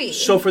creepy.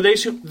 So for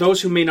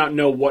those who may not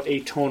know what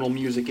atonal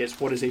music is,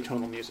 what is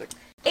atonal music?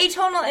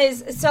 Atonal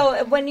is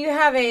so when you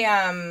have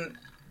a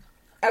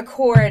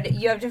chord,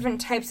 you have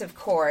different types of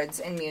chords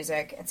in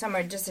music, and some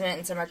are dissonant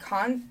and some are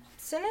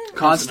consonant.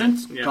 Consonant?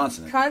 Yeah.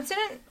 Consonant.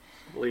 Consonant?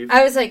 I believe.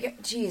 I was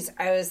like, geez,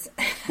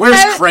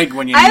 Where's Craig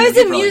when you need him? I was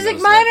He in probably music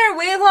knows that. minor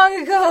way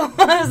long ago.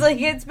 I was like,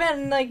 it's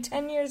been like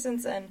 10 years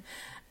since then.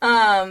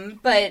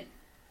 But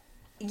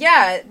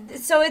yeah,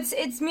 so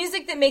it's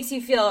music that makes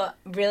you feel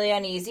really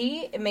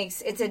uneasy.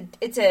 It's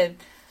a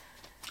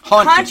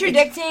Haunting.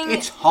 contradicting.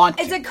 It's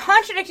haunting. It's a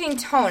contradicting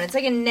tone. It's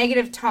like a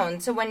negative tone.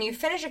 So when you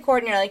finish a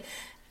chord and you're like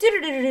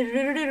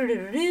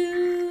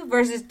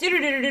versus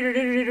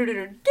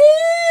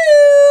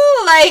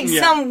like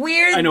some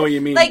weird. I know what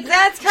you mean. Like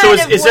that's kind of.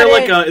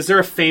 So is there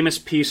a famous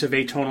piece of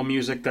atonal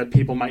music that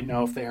people might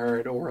know if they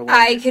heard or? Like,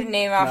 I could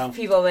name off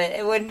people, but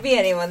it wouldn't be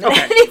anyone that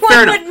okay, anyone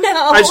fair would enough.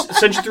 know. I just,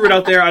 since you threw it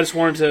out there, I just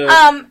wanted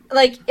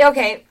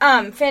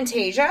to.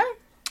 Fantasia.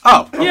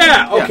 Oh, okay.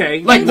 Yeah, okay.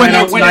 Like when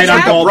Night it's on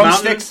the Gold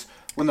broomsticks,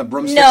 when the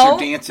broomsticks are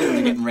dancing and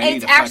they're getting ready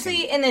It's to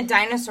actually in the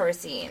dinosaur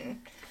scene.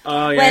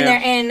 Yeah,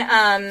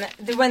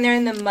 when they're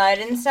in the mud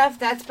and stuff.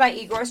 That's by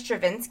Igor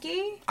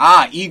Stravinsky.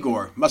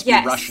 Igor must be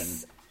Russian.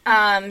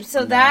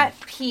 So that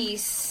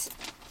piece,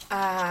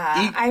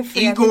 I forget the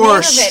name Igor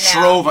of it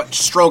now.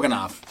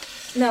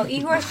 Stroganoff. No,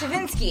 Igor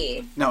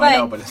Stravinsky. No, I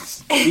know, but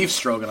it's beef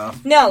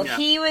stroganoff. No,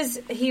 he was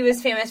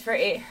famous for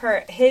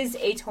his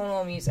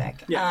atonal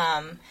music.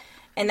 Yeah.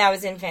 And that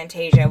was in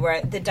Fantasia,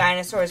 where the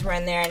dinosaurs were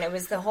in there, and it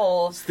was the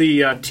whole... It's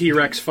the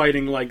T-Rex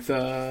fighting, like,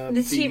 the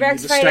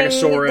T-Rex the fighting,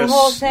 Stegosaurus. the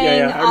whole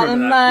thing, all the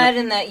mud,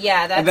 Yep. and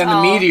that's and then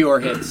all... the meteor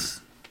hits.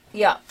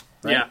 Yeah.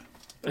 Right? Yeah.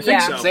 I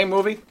think so. Same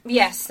movie?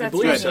 Yes, that's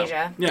Fantasia.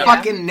 So. Yeah.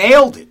 Fucking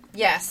nailed it.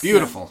 Yes.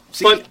 Beautiful.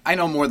 See, but, I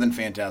know more than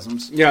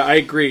Phantasms. Yeah, I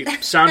agree.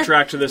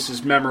 Soundtrack to this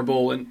is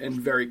memorable and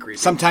very creepy.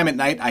 Sometime at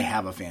night, I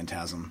have a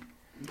phantasm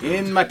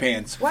in my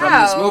pants from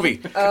Wow. this movie.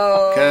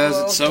 Because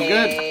it's so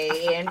good.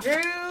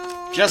 Andrew.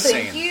 Just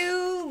thank saying.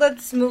 you.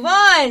 Let's move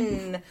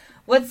on.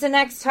 What's the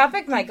next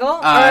topic, Michael?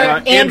 Or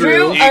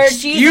Andrew. Or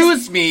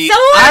Excuse me.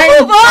 Someone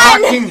move on.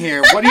 I'm talking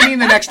here. What do you mean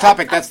the next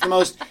topic? That's the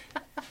most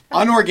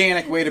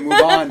unorganic way to move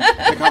on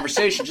the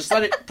conversation. Just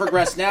let it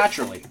progress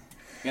naturally.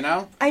 You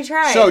know? I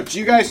tried. So, do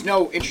you guys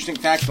know interesting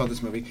facts about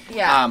this movie?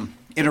 Yeah.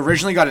 It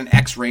originally got an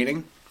X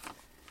rating.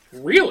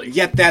 Really?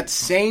 Yet that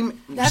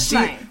same That's scene,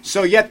 fine.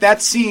 so yet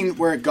that scene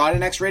where it got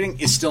an X rating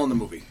is still in the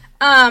movie.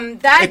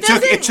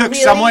 It took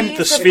someone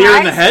the sphere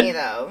in the head. me,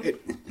 though.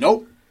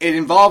 Nope. It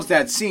involves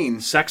that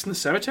scene. Sex in the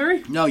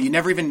cemetery? No, you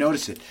never even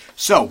notice it.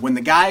 So when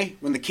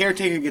the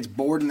caretaker gets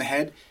bored in the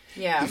head,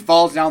 Yeah. he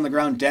falls down on the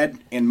ground dead,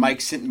 and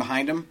Mike's sitting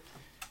behind him,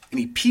 and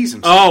he pees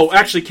himself. Oh,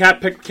 actually,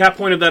 Kat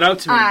pointed that out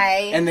to me.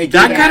 And they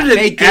That gave, got it an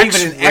they gave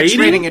it an X X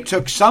rating. It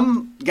took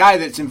some guy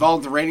that's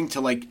involved in the rating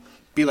to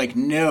be like,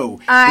 no,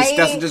 this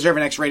doesn't deserve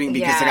an X rating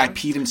because the guy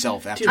peed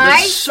himself after. Dude,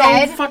 that's so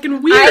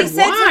fucking weird. I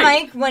said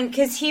Why? to Mike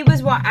because he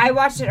was. I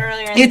watched it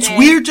earlier. It's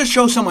weird to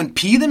show someone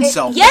pee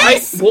themselves.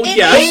 Yes,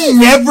 They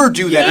never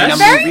do that in a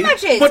very movie.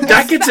 much is. But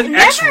that gets an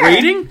Never. X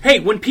rating? Hey,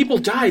 when people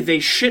die, they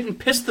shit and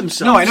piss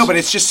themselves. No, I know, but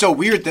it's just so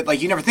weird that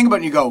you never think about it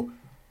and you go,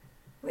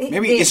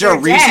 maybe is there a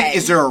They're reason? dead.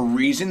 Is there a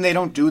reason they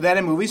don't do that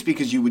in movies?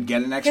 Because you would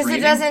get an X Because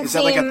rating. it doesn't Is that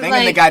seem like a thing,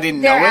 and the guy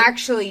didn't they're know it?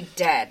 actually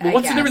dead. Well,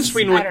 what's the difference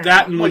between I don't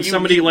that know. and when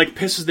somebody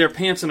pisses their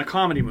pants in a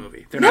comedy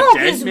movie? They're No, not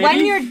dead. because Maybe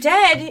when you're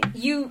dead,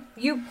 you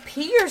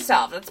pee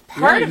yourself. That's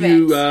part of it.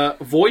 You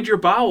void your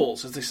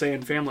bowels, as they say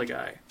in Family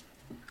Guy.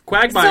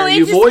 Quagmire, so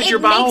you void your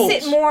bowels.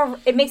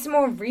 It makes it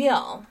more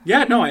real.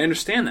 Yeah, no, I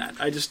understand that.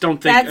 I just don't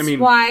think. That's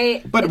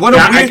why. But what a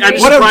weird, I'm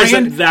what surprised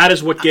a that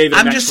is what gave it.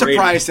 I'm an just X rating.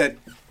 surprised that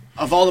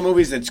of all the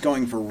movies that's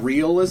going for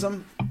realism,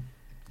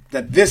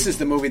 that this is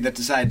the movie that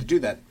decided to do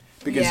that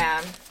because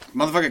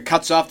motherfucker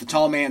cuts off the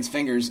tall man's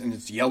fingers and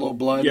it's yellow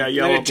blood. Yeah,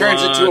 yellow and it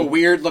turns blood. into a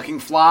weird looking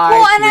fly.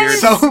 Well, and I weird.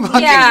 was, So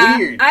fucking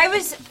weird. I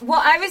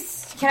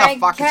was. Can I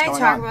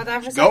talk about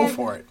that for a second? Go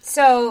for it.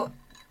 So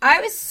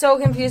I was so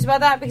confused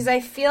about that because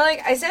I feel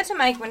like I said to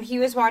Mike when he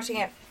was watching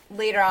it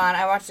later on.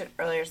 I watched it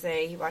earlier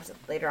today. He watched it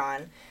later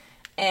on,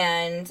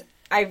 and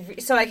I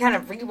kind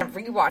of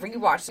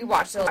rewatched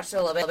it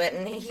a little bit,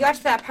 and he got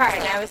to that part,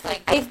 and I was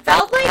like, I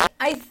felt like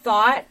I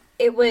thought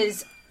it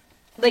was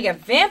like a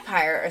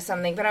vampire or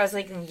something, but I was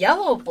like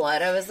yellow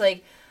blood. I was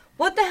like,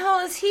 what the hell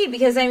is he?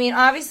 Because I mean,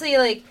 obviously,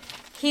 like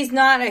he's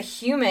not a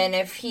human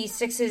if he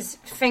sticks his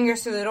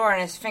fingers through the door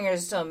and his fingers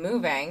are still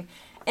moving.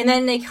 And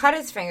then they cut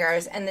his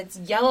fingers, and it's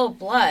yellow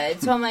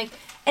blood. So I'm like,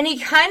 and he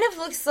kind of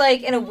looks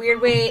like, in a weird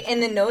way, in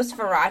the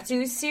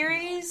Nosferatu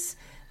series,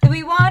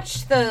 we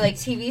watched the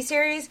TV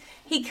series,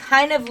 he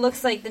kind of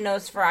looks like the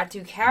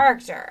Nosferatu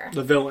character.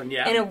 The villain,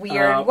 yeah. In a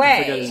weird way.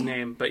 I forget his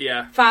name, but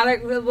yeah.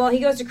 He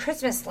goes to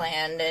Christmas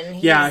Land, and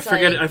he's I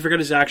forget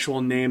his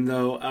actual name,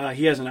 though.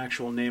 He has an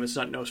actual name. It's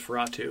not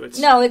Nosferatu.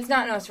 No, it's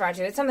not Nosferatu.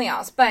 It's something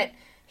else. But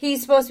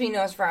he's supposed to be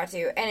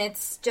Nosferatu, and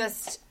it's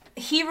just...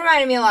 He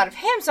reminded me a lot of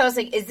him, so I was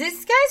like, is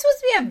this guy supposed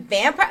to be a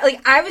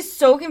vampire? I was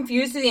so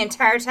confused through the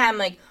entire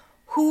time,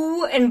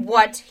 who and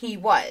what he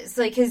was.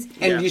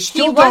 You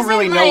still don't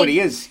really know what he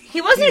is. He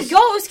wasn't a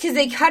ghost because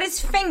they cut his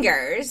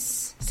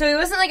fingers, so he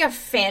wasn't a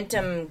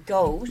phantom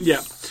ghost.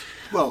 Yeah.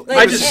 Well,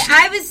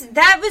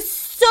 that was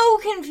so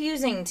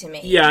confusing to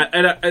me. Yeah,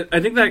 and I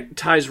think that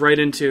ties right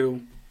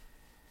into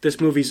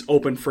this movie's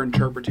open for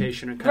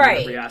interpretation in kind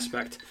of every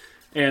aspect.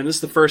 And this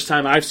is the first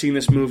time I've seen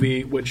this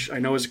movie, which I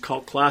know is a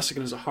cult classic,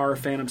 and as a horror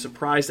fan, I'm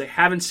surprised I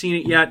haven't seen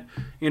it yet.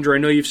 Andrew, I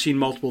know you've seen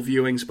multiple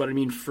viewings, but I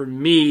mean, for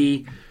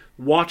me,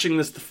 watching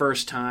this the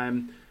first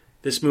time,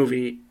 this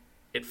movie,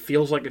 it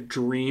feels like a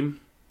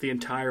dream the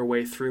entire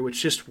way through. It's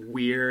just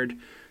weird.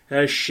 It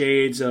has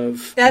shades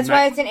of... That's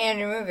why it's an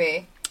Andrew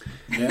movie.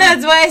 Yeah.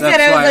 That's why I said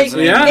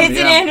it's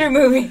an Andrew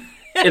movie.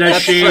 It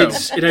has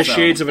shades. It has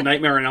shades of A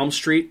Nightmare on Elm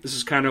Street. This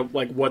is kind of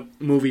what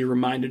movie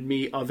reminded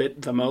me of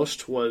it the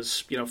most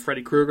was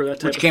Freddy Krueger, that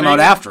type of thing.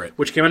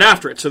 Which came out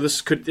after it. So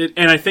this could,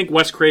 and I think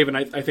Wes Craven.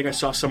 I think I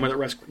saw somewhere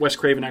that Wes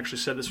Craven actually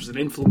said this was an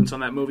influence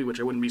on that movie, which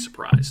I wouldn't be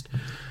surprised.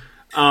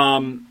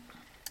 Well,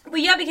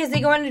 yeah, because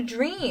they go into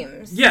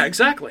dreams. Yeah,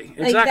 exactly.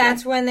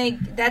 That's when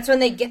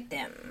they get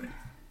them.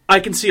 I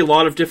can see a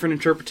lot of different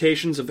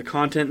interpretations of the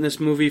content in this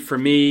movie. For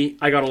me,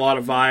 I got a lot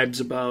of vibes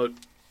about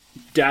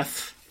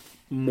death.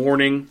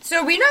 Mourning.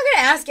 So we're not going to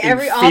ask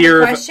all the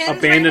questions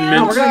abandonment. Right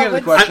now? We're going to get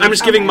the questions. I'm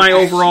just giving my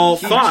overall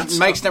thoughts.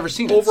 Mike's never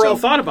seen it. Overall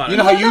thought about it. You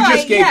know how you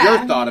just gave your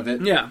thought of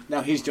it? Yeah.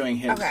 Now he's doing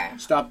his. Okay.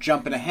 Stop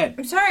jumping ahead.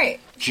 I'm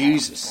sorry.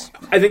 Jesus.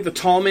 I think the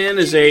Tall Man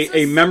is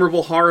a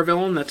memorable horror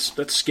villain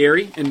that's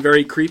scary and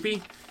very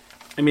creepy.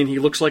 I mean, he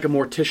looks like a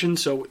mortician,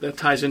 so that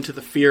ties into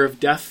the fear of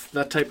death,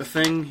 that type of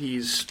thing.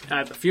 He's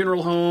at the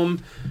funeral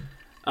home.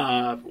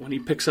 When he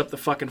picks up the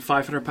fucking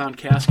 500-pound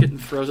casket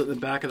and throws it in the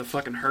back of the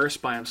fucking hearse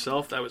by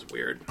himself, that was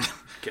weird.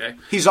 Okay.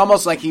 He's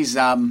almost like he's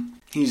the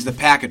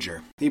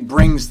packager. He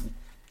brings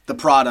the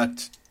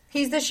product.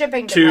 He's the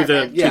shipping to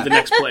department. the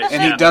next place,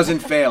 and he doesn't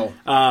fail.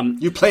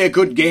 You play a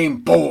good game,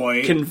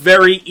 boy. Can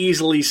very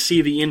easily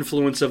see the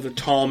influence of the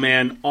Tall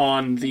Man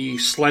on the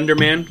Slender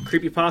Man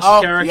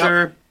creepypasta character.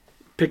 Yep.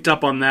 Picked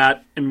up on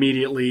that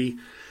immediately.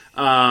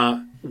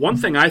 One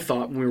thing I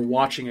thought when we were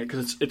watching it,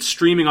 because it's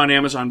streaming on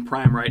Amazon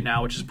Prime right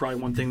now, which is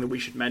probably one thing that we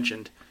should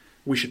mention.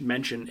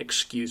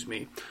 Excuse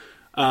me.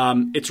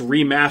 It's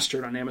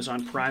remastered on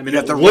Amazon Prime. You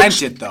have to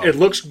rent it, though. It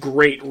looks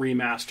great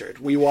remastered.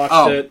 We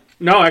watched it.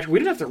 No, actually, we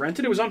didn't have to rent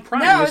it. It was on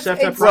Prime. No,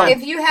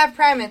 if you have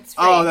Prime, it's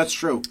free. Oh, that's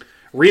true.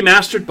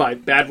 Remastered by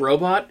Bad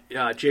Robot,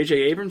 J.J.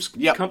 Abrams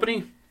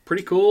company.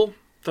 Pretty cool.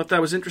 Thought that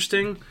was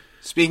interesting.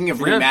 Speaking of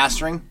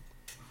remastering,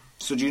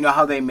 so do you know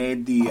how they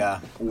made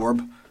the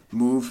orb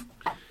move?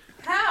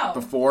 How?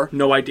 Before?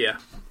 No idea.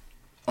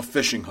 A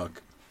fishing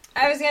hook.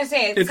 I was going to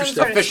say, it's some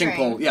sort of fishing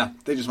pole. Yeah,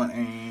 they just went,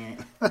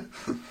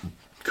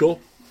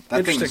 Cool.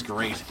 That thing is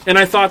great. And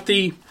I thought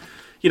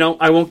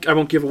I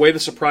won't give away the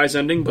surprise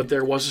ending, but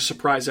there was a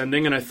surprise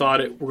ending, and I thought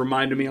it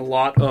reminded me a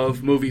lot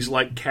of movies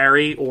like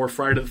Carrie or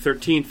Friday the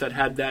 13th that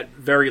had that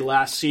very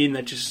last scene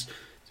that just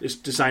is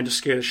designed to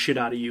scare the shit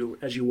out of you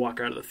as you walk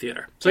out of the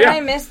theater. So Did I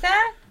miss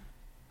that?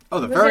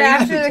 Oh, the very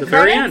end. The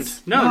very end.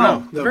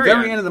 No. The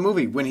very end of the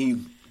movie when he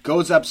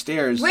goes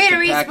upstairs. Wait, are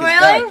we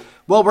spoiling?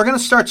 Well, we're going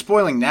to start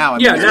spoiling now.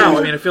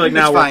 I feel like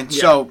now fine.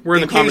 So, we're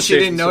in the conversation. In case you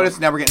didn't notice,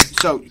 now we're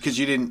getting because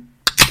you didn't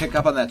pick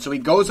up on that. So he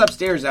goes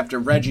upstairs after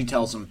Reggie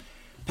tells him,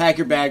 "Pack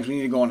your bags. We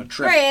need to go on a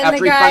trip." Right,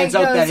 after he finds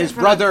out that his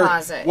brother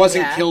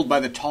wasn't yeah. killed by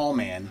the Tall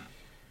Man,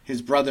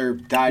 his brother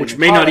died, which in a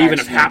may car not even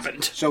accident. have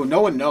happened. So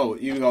no one knows.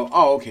 You go,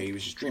 "Oh, okay, he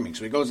was just dreaming."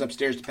 So he goes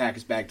upstairs to pack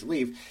his bag to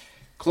leave.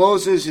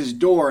 Closes his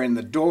door, and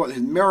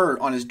his mirror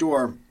on his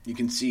door, you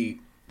can see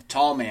the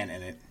Tall Man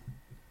in it.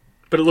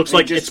 But it looks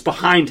like it's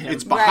behind him.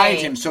 It's behind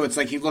him, so it's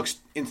like he looks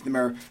into the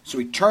mirror. So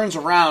he turns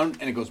around,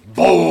 and it goes,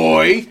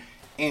 "Boy!"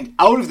 And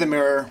out of the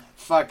mirror,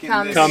 fucking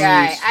comes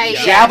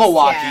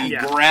Jabberwocky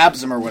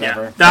grabs him or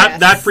whatever. Yeah.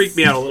 That freaked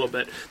me out a little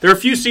bit. There are a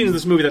few scenes in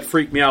this movie that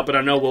freaked me out, but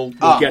I know we'll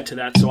get to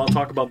that, so I'll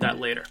talk about that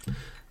later.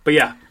 But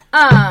yeah.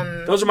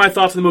 Those are my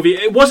thoughts on the movie.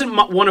 It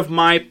wasn't one of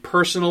my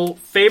personal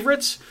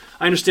favorites.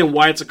 I understand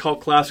why it's a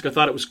cult classic. I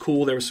thought it was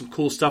cool. There was some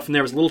cool stuff in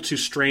there. It was a little too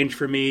strange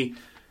for me.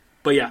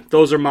 But yeah,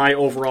 those are my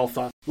overall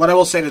thoughts. What I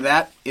will say to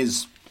that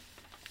is,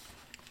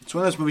 it's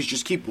one of those movies,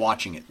 just keep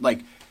watching it.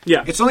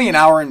 It's only an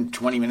hour and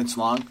 20 minutes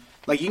long.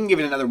 You can give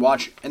it another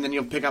watch, and then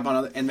you'll pick up on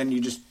other, and then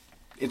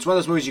it's one of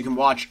those movies you can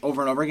watch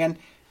over and over again.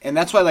 And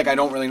that's why, I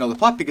don't really know the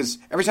plot, because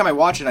every time I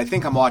watch it, I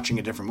think I'm watching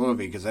a different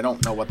movie, because I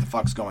don't know what the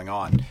fuck's going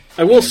on.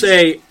 I will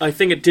say, I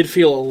think it did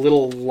feel a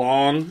little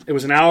long. It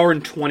was an hour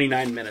and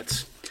 29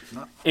 minutes.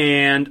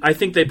 And I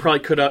think they probably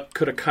could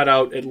have cut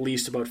out at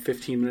least about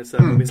 15 minutes of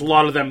that movie. There's a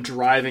lot of them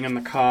driving in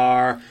the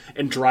car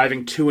and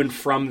driving to and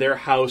from their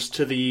house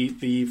to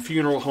the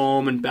funeral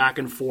home and back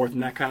and forth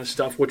and that kind of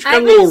stuff, which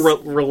got a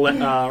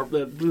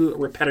little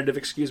repetitive,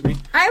 excuse me.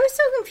 I was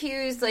so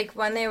confused, like,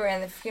 when they were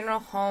in the funeral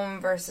home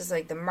versus,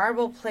 like, the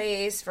marble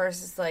place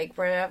versus, like,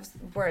 where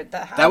the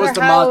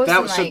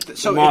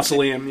the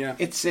mausoleum, yeah.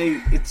 It's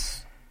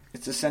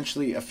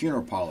essentially a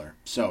funeral parlor.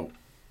 So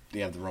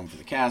you have the room for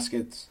the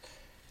caskets.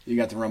 You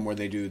got the room where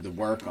they do the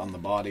work on the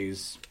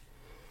bodies,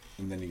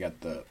 and then you got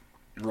the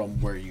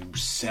room where you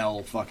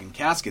sell fucking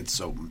caskets.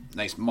 So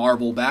nice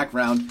marble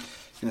background.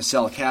 You're gonna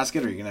sell a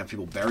casket, or you're gonna have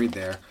people buried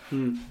there.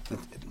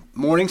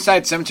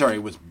 Morningside Cemetery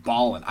was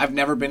ballin'. I've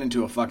never been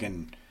into a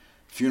fucking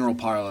funeral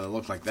parlor that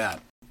looked like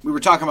that. We were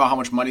talking about how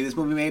much money this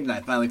movie made, and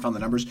I finally found the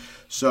numbers.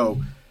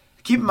 So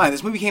keep in mind,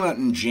 this movie came out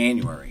in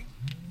January.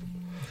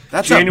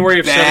 That's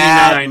January a bad of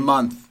 '79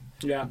 month.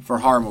 Yeah, for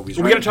horror movies.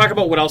 Are we going to talk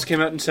about what else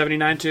came out in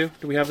 '79 too?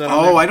 Do we have that?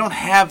 Oh, I don't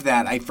have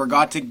that. I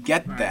forgot to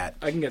get that.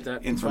 I can get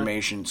that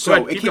information.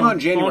 So it came out in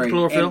January,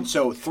 and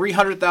so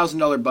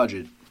 $300,000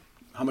 budget.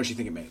 How much do you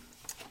think it made?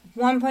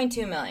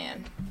 $1.2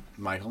 million.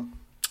 Michael,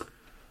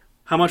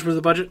 how much was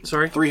the budget?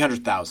 Sorry,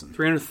 $300,000.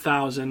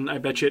 $300,000. I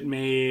bet you it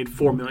made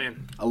 $4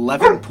 million.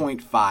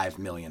 $11.5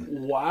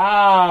 million.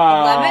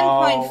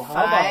 Wow.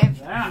 $11.5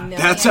 million.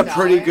 That's a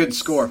pretty good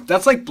score.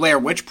 That's like Blair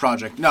Witch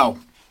Project. No.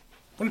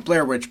 What did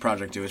Blair Witch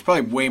Project do? It's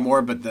probably way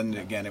more, but then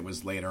again, it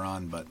was later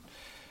on. But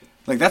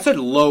like that's a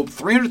low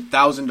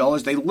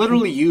 $300,000. They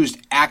literally used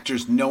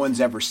actors no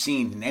one's ever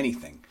seen in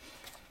anything,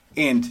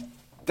 and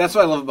that's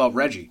what I love about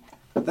Reggie.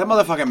 That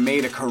motherfucker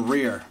made a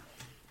career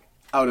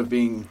out of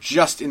being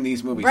just in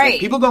these movies. Right. Like,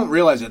 people don't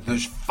realize that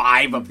there's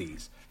 5 of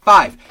these.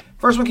 5.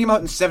 First one came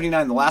out in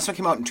 '79. The last one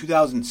came out in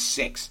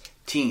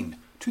 2016.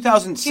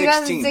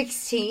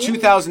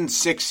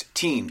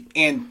 2016.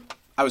 And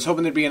I was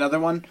hoping there'd be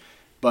another one.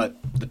 But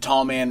the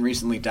tall man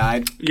recently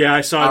died. Yeah,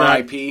 I saw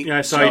R.I.P. that. Yeah,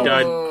 I saw he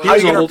died. He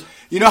was old.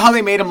 You know how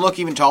they made him look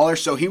even taller?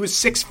 So he was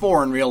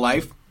 6'4" in real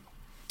life.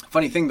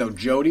 Funny thing, though,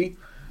 Jody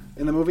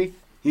in the movie,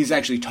 he's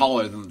actually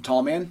taller than the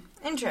tall man.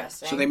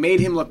 Interesting. So they made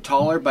him look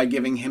taller by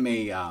giving him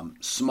a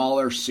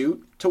smaller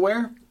suit to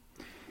wear.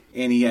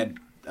 And he had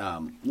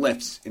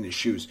lifts in his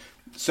shoes.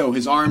 So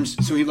his arms,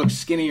 so he looked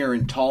skinnier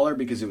and taller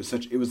because it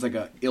was like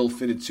a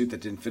ill-fitted suit that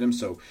didn't fit him.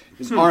 So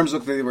his arms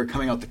looked like they were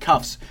coming out the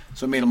cuffs.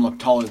 So it made him look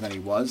taller than he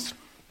was.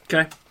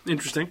 Okay,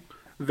 interesting.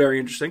 Very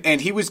interesting. And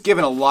he was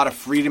given a lot of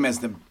freedom as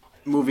the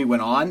movie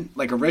went on.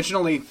 Like,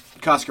 originally,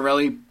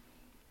 Coscarelli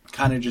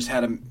kind of just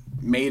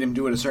made him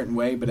do it a certain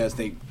way, but as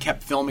they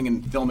kept filming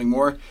and filming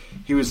more,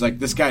 he was like,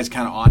 this guy's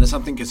kind of onto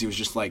something, because he was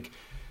just, like,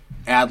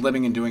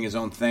 ad-libbing and doing his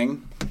own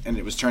thing, and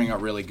it was turning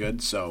out really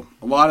good. So,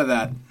 a lot of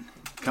that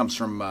comes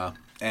from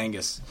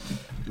Angus.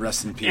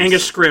 Rest in peace.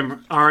 Angus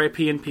Scrimm,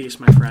 R.I.P. in peace,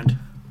 my friend.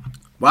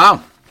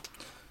 Wow.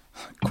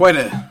 Quite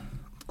a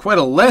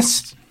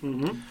list.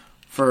 Mm-hmm.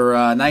 For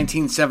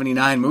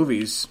 1979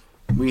 movies,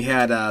 we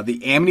had the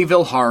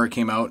Amityville Horror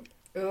came out,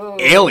 Ooh.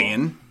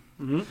 Alien,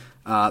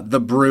 The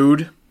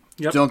Brood.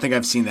 Yep. Don't think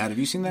I've seen that. Have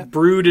you seen that?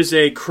 Brood is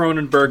a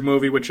Cronenberg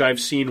movie, which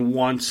I've seen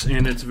once,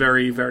 and it's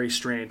very, very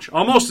strange.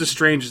 Almost as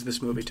strange as this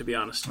movie, to be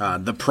honest.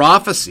 The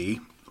Prophecy,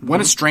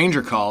 When a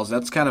Stranger Calls.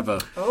 That's kind of a...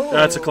 Oh.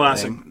 That's a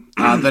classic.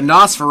 The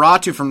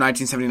Nosferatu from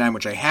 1979,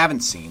 which I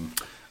haven't seen.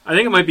 I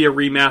think it might be a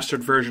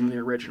remastered version of the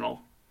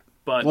original.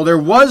 But well, there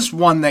was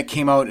one that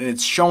came out, and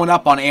it's showing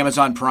up on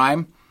Amazon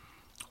Prime,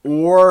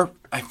 or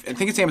I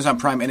think it's Amazon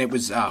Prime, and it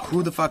was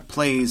Who the Fuck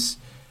Plays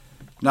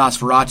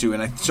Nosferatu,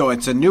 and so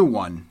it's a new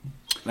one,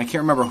 and I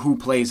can't remember who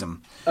plays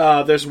him.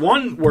 There's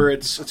one where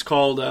it's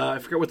called I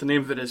forget what the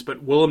name of it is,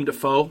 but Willem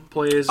Dafoe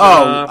plays.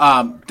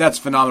 That's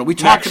phenomenal. We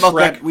talked about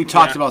that. We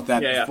talked about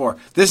that before.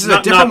 This is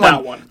a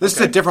different one. This is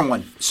a different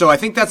one. So I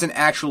think that's an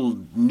actual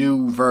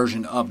new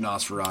version of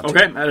Nosferatu.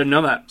 Okay, I didn't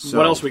know that. So,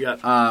 what else we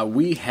got?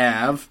 We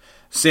have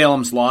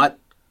Salem's Lot.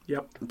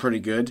 Yep. Pretty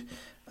good.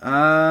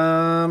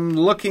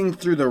 Looking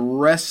through the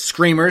rest,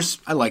 Screamers.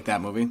 I like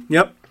that movie.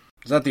 Yep.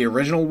 Is that the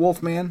original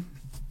Wolfman?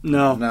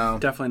 No,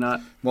 definitely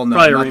not. Well, no,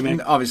 probably a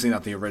remake. Obviously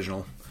not the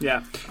original.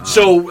 Yeah.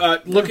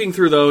 So, looking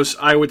through those,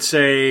 I would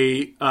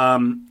say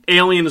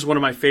Alien is one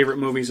of my favorite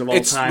movies of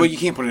all time. Well, you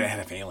can't put it ahead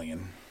of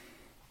Alien.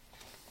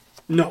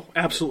 No,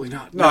 absolutely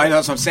not. No,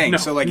 that's what I'm saying.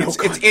 So, like,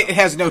 it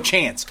has no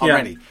chance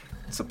already. Yeah.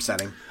 It's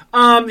upsetting. The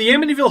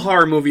Amityville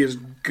Horror movie is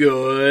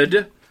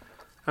good.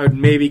 I would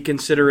maybe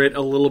consider it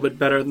a little bit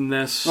better than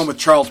this. One with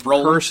Charles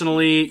Brolin?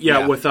 Personally,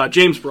 with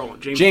James Brolin.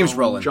 James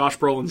Brolin. Josh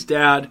Brolin's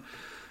dad.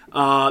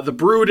 The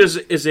Brood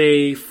is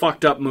a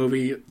fucked up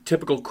movie,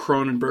 typical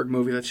Cronenberg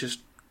movie that's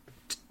just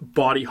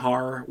body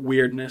horror,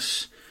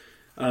 weirdness.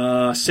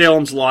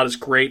 Salem's Lot is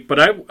great, but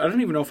I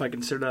don't even know if I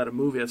consider that a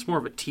movie. It's more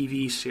of a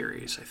TV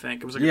series, I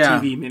think. It was like a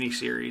TV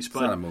miniseries. But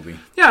it's not a movie.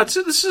 Yeah,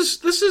 this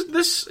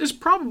is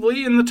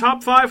probably in the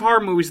top 5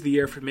 horror movies of the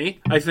year for me.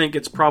 I think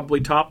it's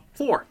probably top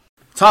 4.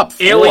 Top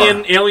 4?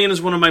 Alien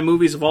is one of my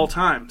movies of all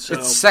time. So.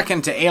 It's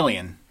second to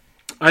Alien.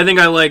 I think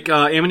I like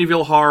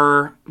Amityville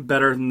Horror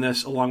better than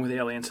this, along with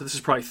Alien. So this is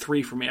probably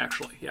 3 for me,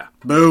 actually. Yeah.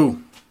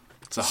 Boo.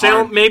 It's a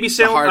Salem, hard, maybe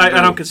Salem. hard I boo.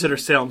 don't consider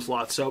Salem's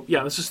Lot. So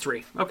yeah, this is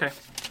 3. Okay,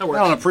 that works.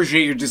 I don't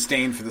appreciate your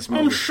disdain for this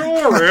movie. I'm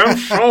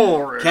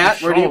sorry.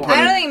 Kat, where do you put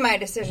I it? don't think my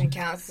decision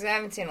counts because I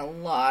haven't seen a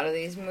lot of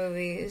these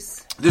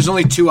movies. There's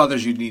only 2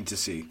 others you'd need to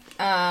see.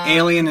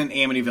 Alien and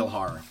Amityville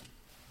Horror.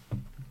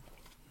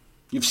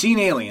 You've seen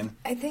Alien.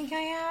 I think I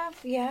have,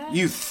 yeah.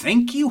 You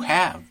think you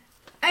have?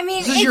 I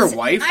mean, This is your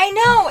wife? I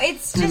know,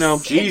 it's just... No.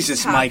 it's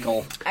Jesus, tough.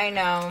 Michael. I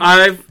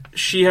know.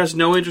 She has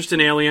no interest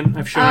in Alien.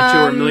 I've shown it to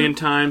her a million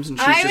times, and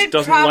she I just would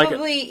doesn't probably,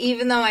 like it.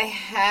 even though I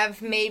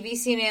have maybe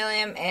seen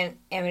Alien and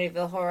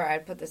Amityville Horror,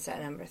 I'd put this at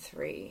number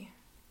 3.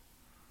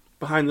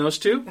 Behind those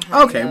 2?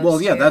 Okay,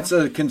 well, yeah, that's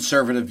a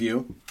conservative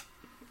view.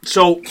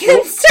 So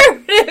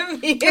Conservative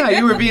view. Yeah,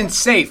 you were being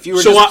safe. You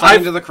were So just playing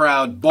I've- to the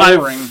crowd,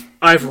 boring.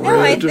 I've No,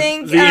 I read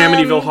think, the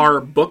Amityville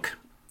Horror book,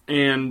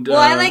 and Well,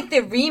 I like the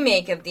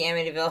remake of the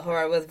Amityville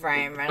Horror with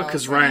Ryan Reynolds.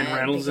 Because Ryan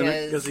Reynolds in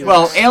it, 'cause he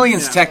Well, looks-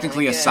 Alien's Yeah.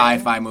 technically a Really good.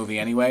 sci-fi movie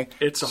anyway.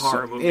 It's a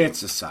horror movie.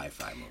 It's a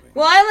sci-fi movie.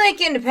 Well, I like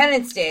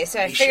Independence Day, so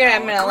I figured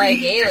I'm going to like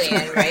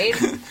Alien,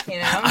 right? You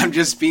know? I'm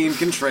just being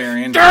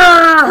contrarian.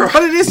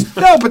 But it is...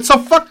 No, but so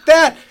fuck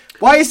that.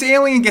 Why does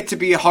Alien get to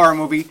be a horror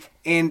movie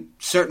and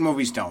certain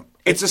movies don't?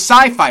 It's a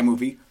sci-fi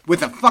movie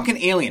with a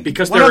fucking alien.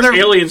 Because What there other- are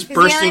aliens Because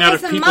the bursting alien out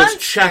is of a people's monster.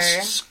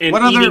 chests and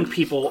What other- eating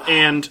people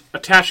and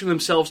attaching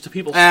themselves to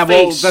people's Well,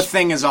 face. The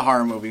Thing is a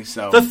horror movie,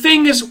 so... The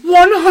Thing is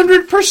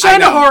 100% I a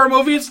know. horror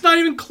movie. It's not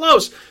even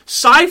close.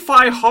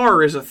 Sci-fi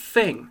horror is a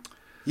thing.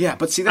 Yeah,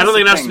 but see, that's I don't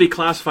think it the has to be thing.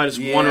 classified as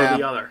one or Yeah.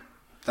 the other.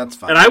 That's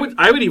fine. And I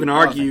would even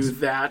lot of argue things.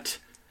 that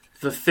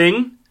The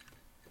Thing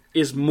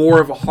is more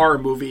of a horror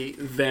movie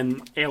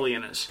than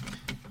Alien is.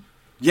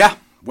 Yeah,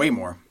 way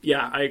more.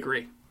 Yeah, I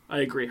agree.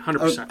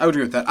 100%. I would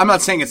agree with that. I'm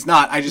not saying it's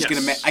not. I just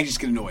Yes.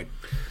 get annoyed.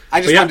 I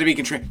just But yeah. wanted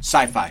to be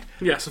sci-fi.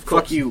 Yes, of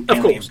course. Fuck you, Of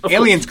Alien. course, of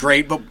Alien's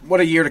great, but what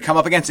a year to come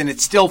up against, and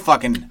it's still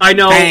fucking. I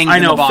know. banged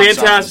in the box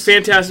office.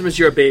 Phantasm is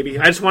your baby.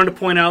 I just wanted to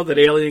point out that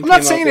Alien. I'm not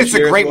came saying out this it's a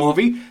year as great well.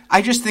 movie.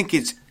 I just think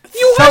it's.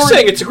 You are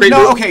saying it's a great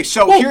movie. No, okay.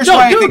 So Well, here's no,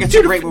 why I dude, think it's a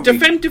dude, great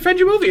movie. Defend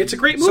your movie. It's a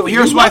great movie. So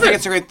here's You why I love think it.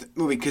 it's a great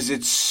movie, because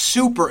it's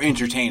super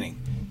entertaining.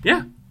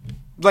 Yeah.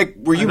 Like,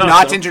 were you thought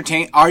not so.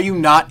 entertained? Are you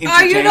not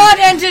Are entertained? you not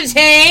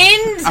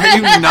entertained? Are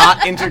you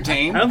not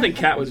entertained? I don't think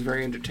Kat was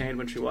very entertained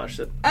when she watched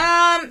it.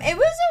 It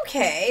was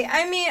okay.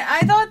 I mean,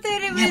 I thought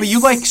that it was... Yeah, but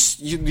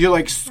you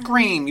like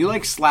Scream. You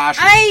like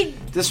slasher.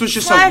 This was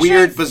just a Slasher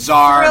weird,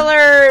 bizarre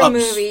thriller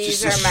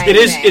movies just a are my It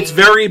is. thing. It's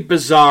very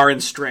bizarre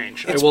and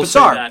strange. It's I will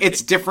bizarre. say that.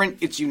 It's different.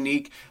 It's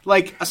unique.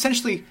 Like,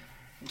 essentially,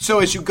 so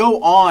as you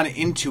go on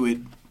into it,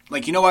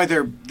 like, you know why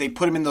they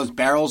put them in those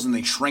barrels and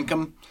they shrink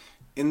them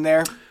in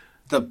there?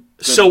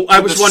 So I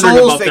was the wondering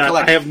souls about they that.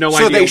 collect. I have no so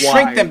idea they shrink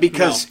why. them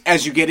because No.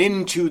 as you get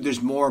into,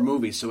 there's more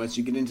movies. So as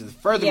you get into the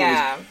further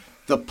Yeah. movies,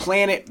 the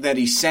planet that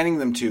he's sending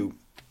them to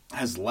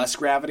has less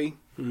gravity.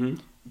 Mm-hmm.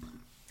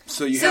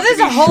 So you have there's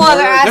to be a whole sure.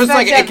 other There's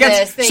aspect of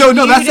this that so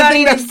no, you that's the don't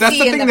thing. even That's the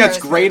see in thing the that's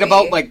first great movie.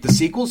 about like the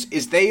sequels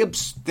is they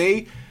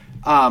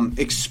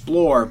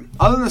explore.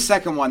 Other than the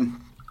second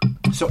one,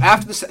 so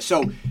after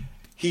so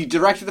he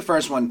directed the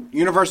first one.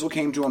 Universal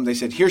came to him. They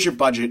said, "Here's your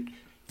budget.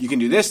 You can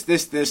do this,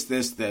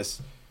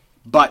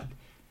 but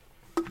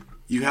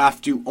you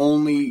have to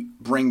only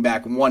bring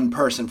back one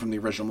person from the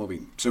original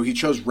movie." So he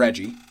chose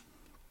Reggie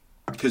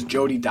because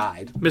Jody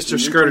died. Mr. He didn't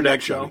Skirted bring back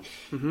Eggshell.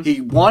 Jody.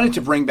 He wanted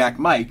to bring back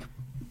Mike,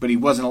 but he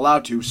wasn't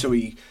allowed to. So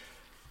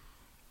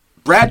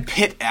Brad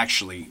Pitt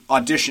actually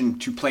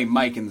auditioned to play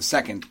Mike in the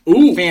second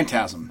Ooh.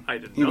 Phantasm. I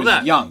didn't he know was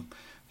that. young.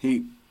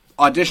 He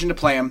auditioned to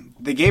play him.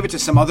 They gave it to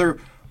some other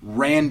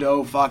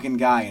rando fucking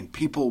guy, and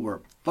people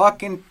were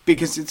fucking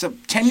because it's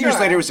 10 years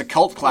Sure. later. It was a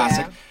cult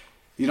classic. Yeah.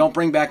 You don't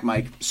bring back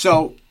Mike,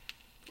 so.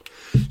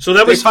 So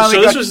that was. finally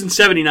So this got- was in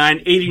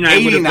 '79.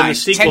 '89 would have been 89, the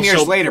sequel. 10 years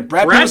so later.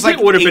 Brad Brad Pitt was like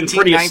Pitt would have been 18,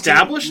 pretty 19.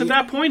 established at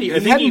that point. He I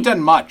think hadn't done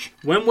much.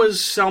 When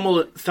was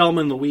Thelma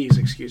and Louise?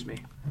 Excuse me.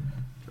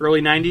 Early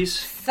 '90s.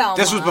 Thelma.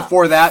 This was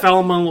before that.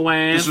 Thelma and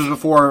Louise. This was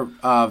before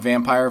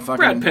Vampire fucking.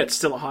 Brad Pitt's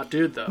still a hot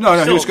dude, though. No,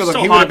 still, he was good.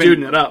 Still He hot would have been.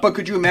 duding it up. But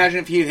could you imagine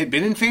if he had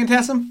been in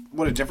Phantasm?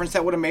 What a difference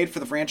that would have made for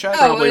the franchise.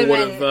 Oh, Probably it would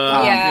would've have,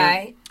 been-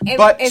 yeah.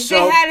 But if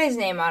so- they had his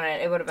name on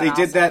it, it would have been They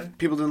did awesome. that.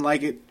 People didn't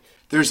like it.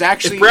 There's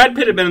actually If Brad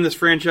Pitt had been in this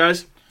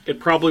franchise, it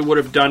probably would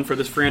have done for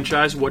this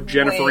franchise what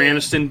Jennifer Wait.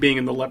 Aniston being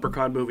in the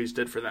Leprechaun movies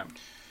did for them.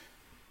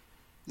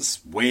 This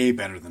is way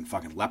better than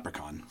fucking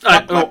Leprechaun.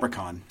 Oh,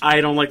 Leprechaun. I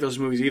don't like those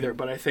movies either,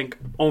 but I think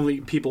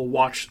only people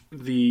watch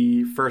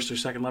the first or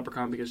second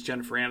Leprechaun because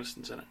Jennifer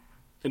Aniston's in it,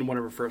 in one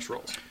of her first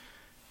roles.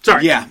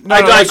 Sorry. Yeah,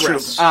 I that's true.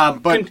 digress.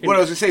 But Continue. what I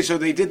was going to say, so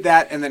they did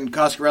that, and then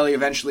Coscarelli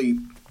eventually,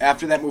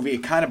 after that movie,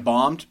 it kind of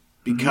bombed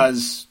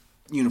because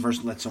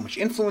Universal had so much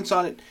influence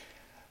on it.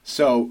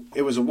 So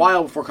it was a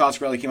while before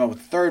Coscarelli came out with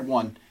the third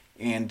one,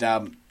 and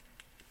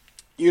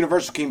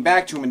Universal came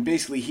back to him, and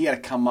basically he had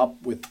to come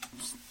up with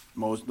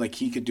most, like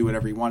he could do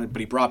whatever he wanted, but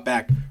he brought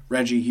back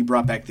Reggie, he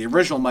brought back the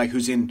original Mike,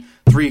 who's in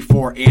 3,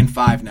 4, and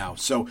 5 now.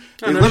 So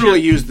they no literally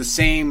shit. used the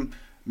same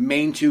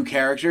main two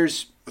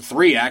characters,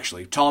 3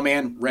 actually, Tall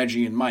Man,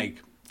 Reggie, and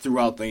Mike,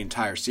 throughout the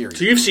entire series.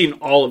 So you've seen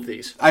all of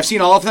these. I've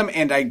seen all of them,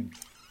 and I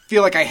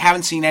feel like I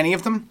haven't seen any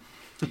of them.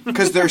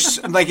 Because there's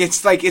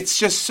it's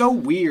just so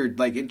weird.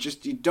 Like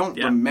you don't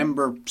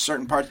remember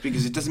certain parts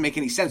because it doesn't make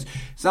any sense.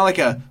 It's not like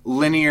a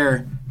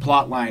linear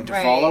plot line to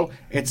follow.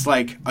 It's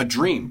like a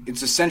dream.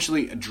 It's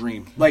essentially a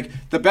dream. Like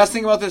the best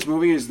thing about this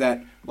movie is that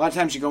a lot of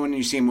times you go in and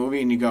you see a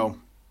movie and you go,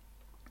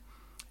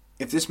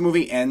 if this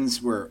movie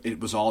ends where it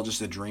was all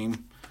just a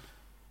dream,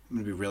 I'm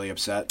gonna be really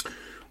upset.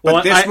 Well,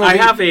 but this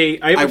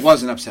movie, I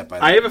wasn't upset by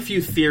that. I have a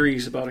few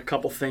theories about a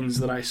couple things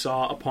that I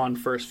saw upon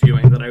first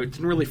viewing that I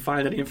didn't really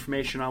find any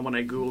information on when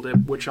I Googled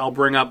it, which I'll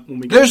bring up when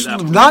we get to that.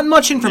 There's not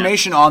much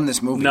information on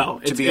this movie,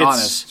 to be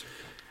honest.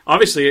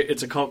 Obviously,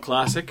 it's a cult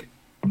classic,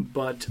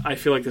 but I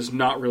feel like there's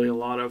not really a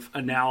lot of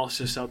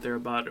analysis out there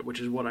about it,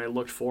 which is what I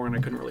looked for, and I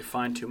couldn't really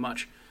find too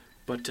much.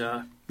 But,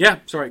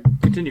 sorry,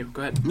 continue.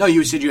 Go ahead. No,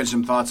 you said you had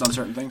some thoughts on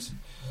certain things?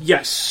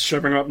 Yes. Should I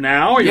bring them up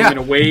now? Or are you going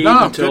to wait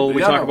until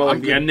we talk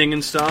about the ending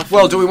and stuff?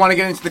 Well, do we want to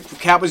get into the...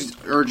 Kat was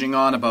urging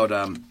on about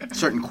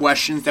certain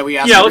questions that we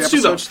asked. Yeah, let's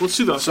do those.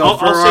 So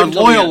for our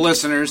loyal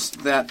listeners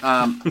that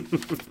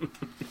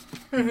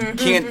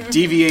can't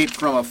deviate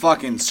from a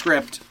fucking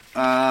script,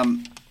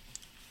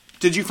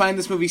 did you find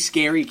this movie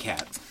scary,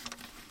 Kat?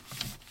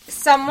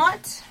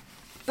 Somewhat,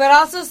 but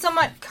also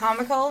somewhat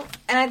comical.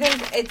 And I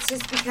think it's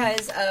just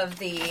because of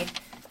the...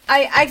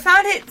 I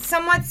found it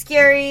somewhat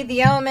scary,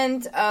 the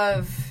element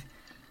of,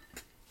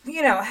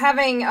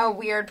 having a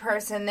weird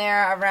person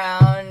there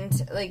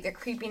around, like, the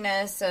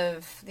creepiness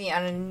of the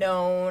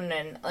unknown,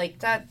 and, like,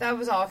 that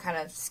was all kind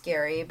of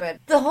scary,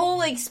 but the whole,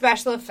 like,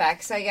 special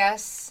effects, I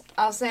guess,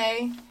 I'll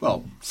say.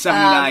 Well,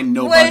 79,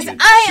 no budget.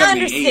 I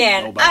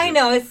understand. No budget. I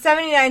know, it's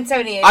 79,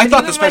 78. I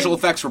thought the special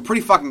effects were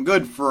pretty fucking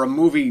good for a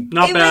movie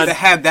that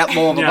had that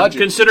low of a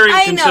budget.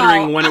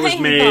 Considering when it was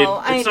made,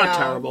 it's not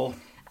terrible.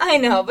 I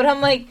know, but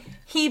I'm like...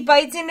 He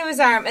bites into his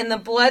arm, and the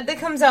blood that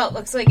comes out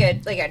looks like a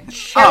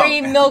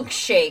cherry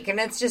milkshake, and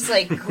it's just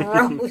like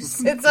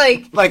gross. It's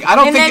like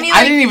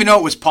I didn't even know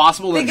it was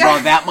possible to draw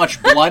that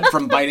much blood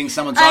from biting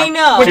someone's arm. I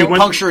know. Would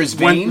puncture his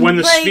vein? When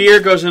the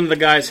sphere goes into the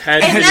guy's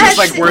head, and it just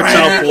like squirts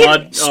out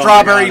blood.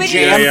 Strawberry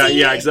jam.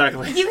 Yeah,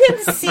 exactly. You can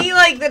see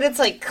that it's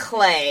like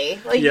clay.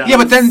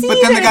 But then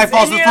the guy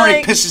falls to the floor and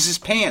he pisses his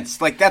pants.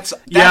 That's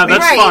fucked. I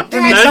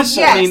don't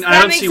see.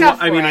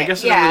 I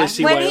guess I don't really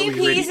see why it would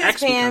be rated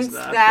X because of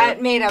that.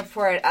 That made up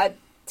for it a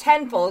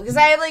tenfold, because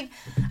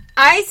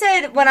I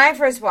said when I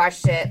first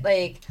watched it,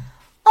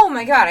 oh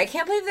my god, I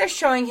can't believe they're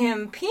showing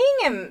him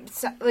peeing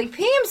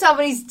himself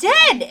and he's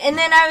dead. And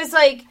then I was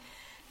like,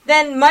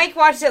 then Mike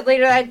watched it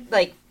later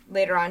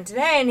on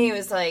today, and he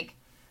was like,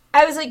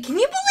 can you believe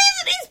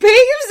that he's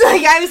peeing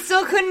himself? I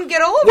still couldn't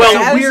get over it.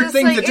 Well, it's a weird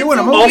thing to do in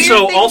a movie.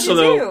 Also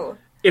though,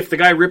 if the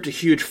guy ripped a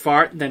huge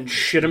fart and then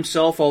shit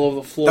himself all over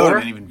the floor, that would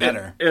have been even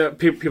better.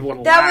 People would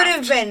have laughed. That would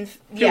have been,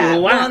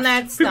 well, and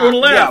that's people would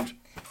have laughed. Yeah.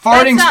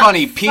 Farting's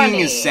funny. Peeing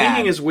is sad.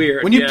 Peeing is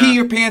weird. When you pee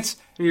your pants...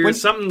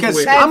 Something's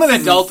weird. I'm an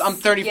adult. I'm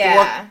 34.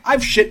 Yeah.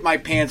 I've shit my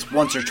pants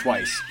once or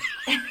twice.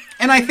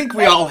 And I think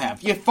we all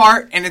have. You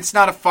fart, and it's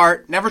not a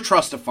fart. Never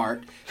trust a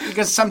fart.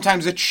 Because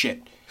sometimes it's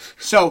shit.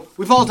 So,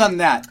 we've all done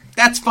that.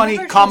 That's funny,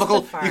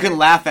 comical. You can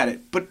laugh at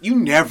it. But you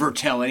never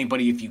tell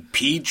anybody if you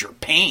peed your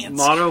pants.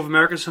 Motto of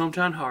America's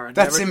Hometown Horror.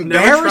 That's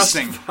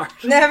embarrassing.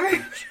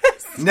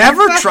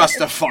 Never trust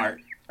a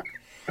fart.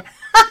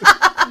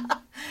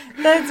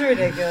 That's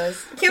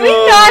ridiculous. Can we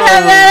not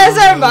have that as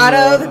our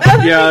motto? That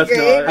would be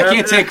great. I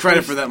can't take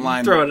credit for that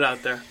line. Throw it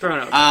out there.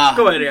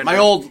 Go ahead, Andrew. My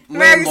old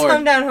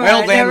landlord,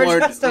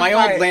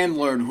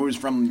 who was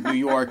from New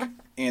York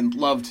and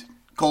loved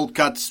cold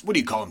cuts. What do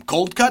you call them?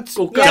 Cold cuts?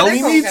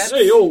 Deli meats?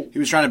 Hey, he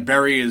was trying to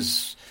bury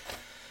his...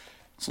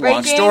 It's a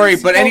long story,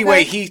 but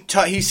anyway, he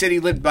said he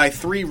lived by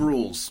 3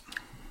 rules.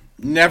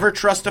 Never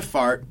trust a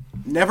fart,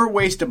 never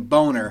waste a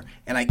boner,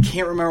 and I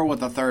can't remember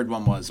what the third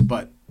one was,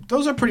 but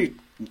those are pretty...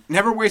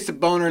 Never waste a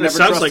boner, never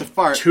trust a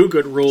fart. 2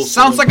 good rules.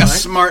 Sounds like a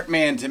smart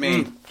man to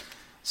me.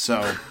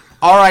 So,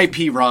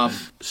 R.I.P. Rob.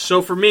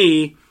 So for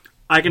me,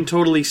 I can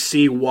totally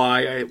see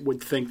why I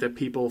would think that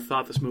people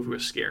thought this movie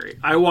was scary.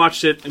 I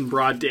watched it in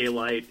broad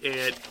daylight.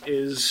 It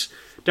is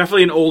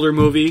definitely an older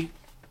movie.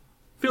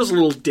 Feels a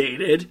little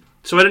dated,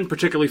 so I didn't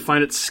particularly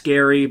find it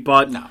scary,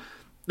 but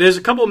there's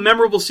a couple of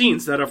memorable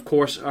scenes that, of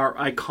course, are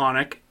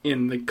iconic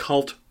in the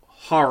cult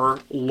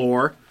horror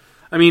lore.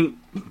 I mean...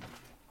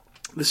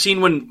 The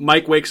scene when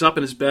Mike wakes up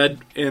in his bed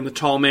and the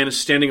tall man is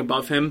standing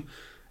above him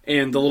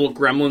and the little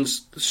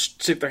gremlins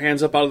stick their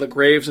hands up out of the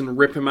graves and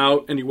rip him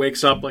out and he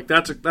wakes up,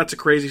 that's a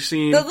crazy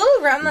scene. The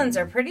little gremlins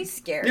are pretty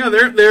scary. Yeah,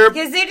 they're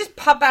because they just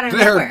pop out of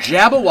nowhere. They're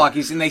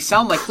Jabberwockies and they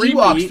sound like creepy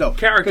Ewoks though.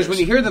 Characters. Because when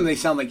you hear them, they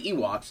sound like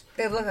Ewoks.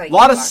 They look like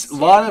Ewoks.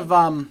 Lot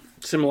of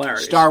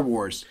similarities. Star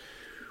Wars.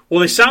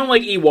 Well, they sound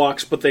like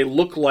Ewoks, but they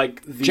look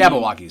like the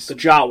Jabberwockies. The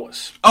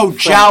Jawas. Oh,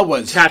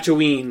 Jawas.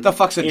 Tatooine. The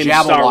fuck's a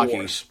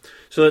Jabberwocky?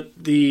 So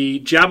the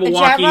Jabberwocky's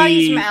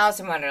Jabberwocky... from Alice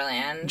in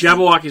Wonderland.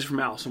 Jabberwocky's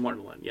from Alice in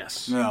Wonderland,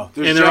 yes. No,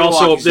 and they're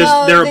also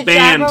they're a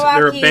band.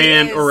 They're a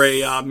band or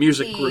a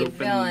music the group.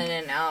 Villain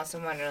in Alice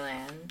in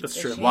Wonderland. That's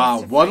true.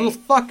 Wow, what a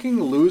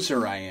fucking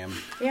loser I am.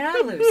 You're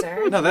not a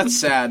loser. No, that's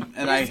sad,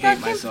 and I hate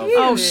myself.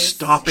 Oh,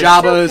 stop it!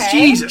 Jabba's, okay.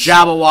 Jesus,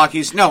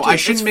 Jabberwockies. No, I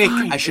shouldn't make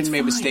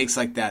fine. mistakes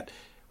like that.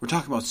 We're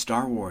talking about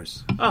Star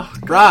Wars. Oh,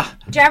 Bruh.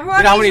 Jabberwockies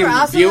You know how many were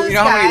also you those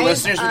know how many guys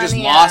listeners we on just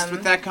the, lost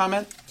with that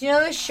comment? Do you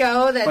know the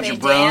show that Bunch they of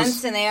bros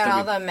danced and they had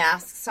that all the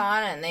masks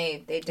on and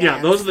they danced? Yeah,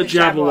 those are the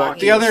Jabberwockies.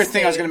 The other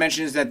thing I was going to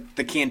mention is that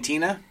the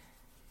cantina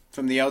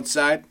from the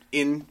outside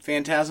in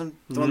Phantasm,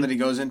 the one that he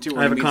goes into.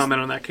 I have a comment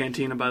on that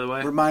cantina, by the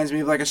way. Reminds me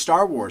of like a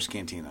Star Wars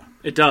cantina.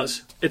 It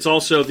does. It's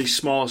also the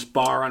smallest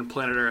bar on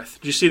planet Earth.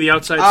 Did you see the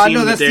outside scene No,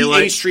 in the that's the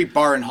daylight? A Street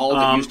Bar in Hull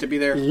that used to be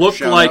there. Looked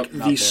Shout like out,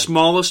 not the there.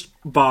 smallest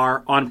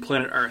bar on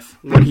planet Earth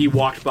when he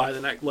walked by the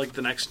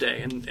next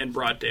day in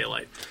broad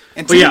daylight.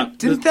 And but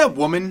didn't that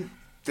woman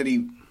that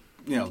he,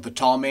 the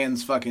tall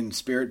man's fucking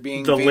spirit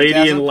being the Phantasm,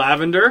 lady in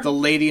lavender? the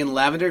lady in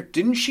lavender,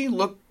 didn't she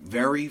look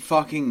very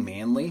fucking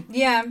manly?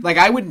 Yeah. Like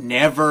I would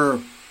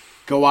never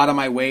go out of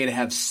my way to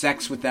have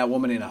sex with that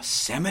woman in a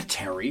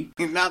cemetery.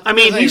 I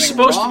mean, he's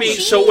supposed to be...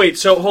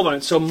 So hold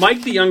on. So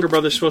Mike, the younger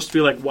brother, is supposed to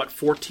be like, what,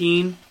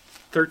 14?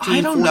 13,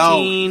 I don't 14,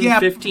 know. Yeah,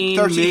 15,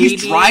 13. maybe?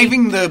 He's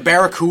driving the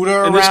Barracuda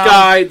around. And this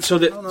guy...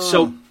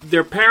 So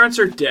their parents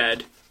are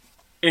dead,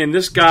 and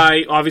this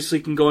guy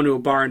obviously can go into a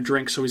bar and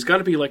drink, so he's got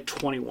to be like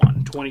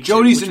 21,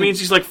 22, which means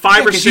he's like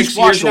 5 or 6 he's years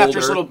watching older. after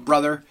his little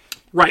brother.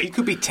 Right. He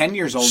could be 10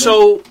 years older.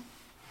 So...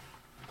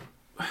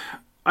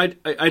 I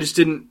just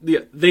didn't...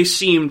 They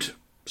seemed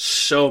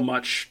so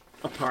much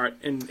apart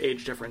in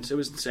age difference. It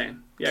was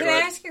insane. Yeah, Can I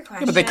ask you a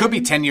question? Yeah, but they could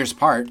be 10 years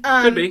apart.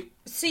 Could be.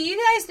 So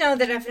you guys know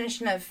the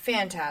definition of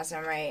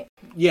phantasm, right?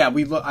 Yeah,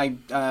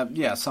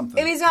 something.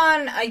 It was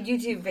on a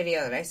YouTube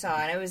video that I saw,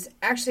 and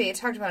it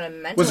talked about a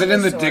mental Was it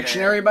in the disorder.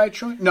 dictionary by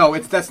choice? No,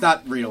 that's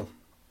not real.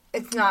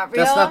 It's not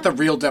real? That's not the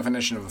real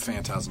definition of a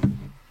phantasm.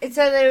 It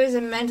said that it was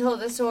a mental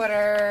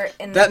disorder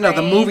in the No,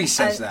 the brain, movie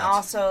says and that.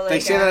 Also, They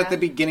say that at the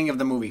beginning of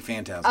the movie,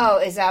 Phantasm. Oh,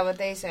 is that what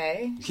they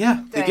say?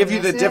 Yeah, they Did give I you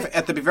the miss it?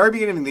 at the very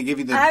beginning. They give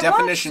you the I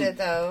definition. watched it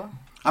though.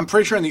 I'm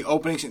pretty sure in the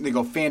opening scene they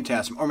go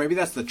Phantasm, or maybe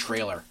that's the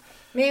trailer.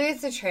 Maybe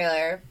it's the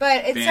trailer,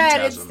 but it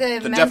said it's Phantasm.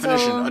 the mental...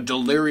 definition: a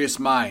delirious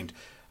mind.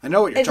 I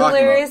know what you're a talking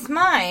delirious about.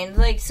 mind.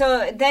 Like,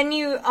 so then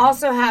you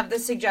also have the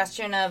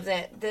suggestion of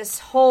that this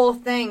whole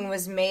thing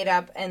was made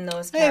up in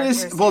those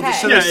characters' heads.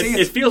 So Yeah, they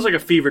say it feels like a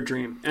fever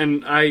dream,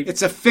 and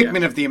it's a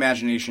figment of the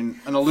imagination,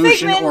 an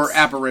illusion Figment. or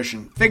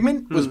apparition.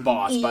 Figment was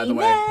boss, by the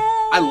way.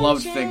 I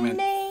loved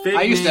Figment.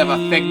 I used to have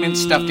a Figment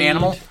stuffed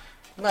animal.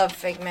 Love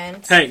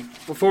Figment. Hey,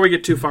 before we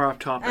get too far off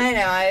topic. I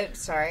know, I'm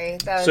sorry.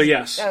 That was, So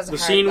yes, that was a the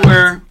hard scene bust.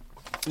 where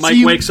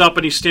Mike wakes up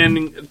and he's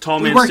standing, a tall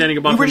man standing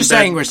above him. We were just in bed.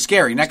 saying we're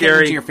scary, not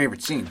getting into your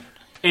favorite scene.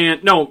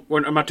 And no,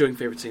 I'm not doing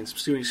favorite scenes. I'm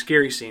doing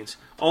scary scenes.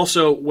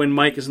 Also, when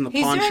Mike is in the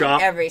He's pawn doing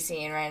shop. every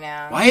scene right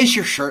now. Why is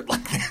your shirt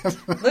like that?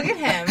 Look at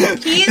him.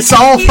 He's, It's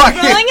all he's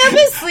fucking. rolling up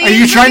his sleeves. Are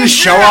you trying to like a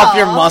show girl. off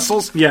your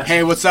muscles? Yeah.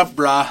 Hey, what's up,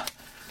 brah?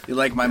 You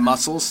like my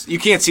muscles? You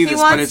can't see He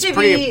this, but wants it's to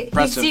pretty be.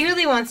 impressive. He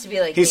secretly wants to be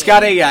like He's me.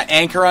 got a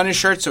anchor on his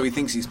shirt, so he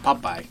thinks he's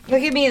Popeye.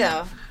 Look at me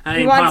though. He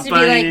I'm wants to be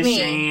like Popeye me.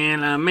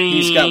 Salamine.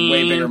 He's got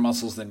way bigger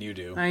muscles than you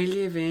do. I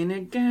live in a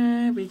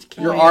garbage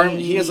can. Your arm,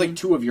 he has like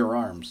 2 of your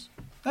arms.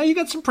 Oh, you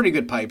got some pretty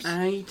good pipes.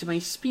 I eat my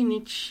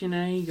spinach and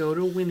I go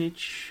to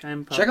Winich.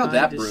 I'm Popeye Check out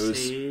that the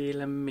bruise.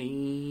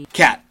 Salamine.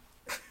 Kat,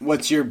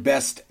 what's your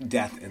best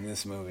death in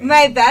this movie?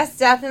 My best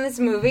death in this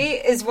movie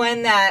is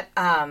when that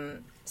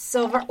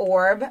silver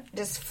orb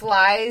just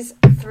flies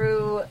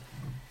through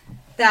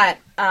that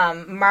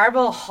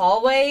marble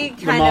hallway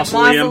kind of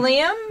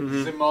mausoleum,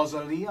 The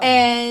mausoleum.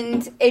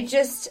 and it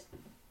just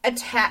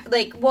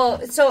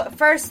so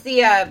first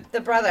the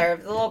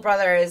little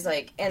brother is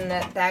like in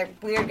that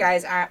weird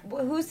guy's arm.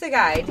 Who's the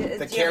guy?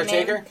 The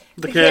caretaker?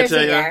 The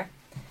caretaker.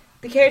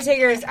 The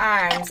caretaker's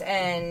arms,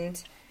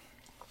 and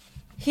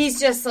he's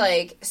just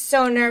like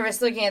so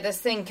nervous looking at this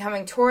thing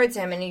coming towards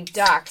him, and he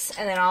ducks,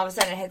 and then all of a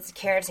sudden it hits the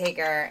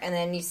caretaker, and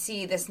then you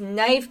see this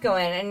knife go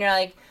in, and you're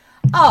like,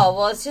 oh,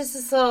 well, it's just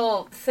this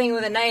little thing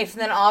with a knife,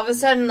 and then all of a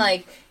sudden,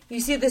 like, you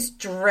see this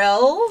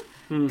drill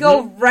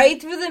go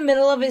right through the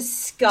middle of his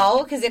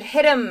skull, because it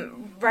hit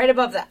him right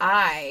above the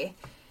eye,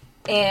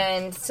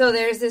 and so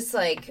there's this,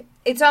 like,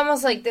 it's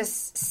almost like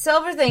this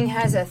silver thing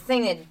has a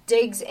thing that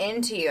digs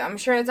into you. I'm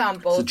sure it's on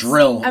both. It's a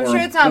drill. I'm or sure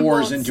it's on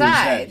bores both into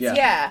sides. his head.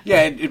 Yeah.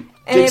 Yeah, it And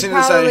digs it into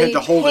the side of the head probably to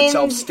hold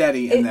itself pins-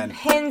 steady, it and then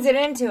pins it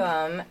into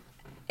him,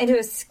 into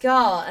his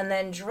skull, and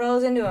then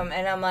drills into him.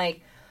 And I'm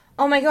like,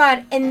 oh my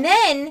god! And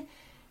then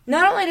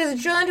not only does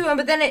it drill into him,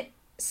 but then it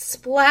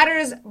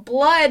splatters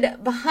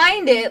blood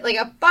behind it like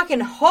a fucking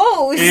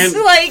hose. And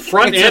like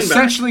front it's and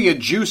back. essentially a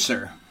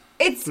juicer.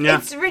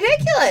 it's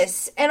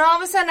ridiculous. And all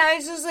of a sudden, I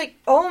was just like,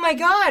 oh my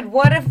god,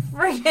 what a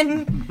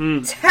freaking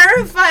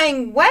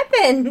terrifying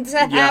weapon to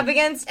have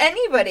against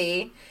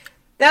anybody.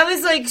 That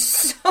was like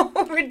so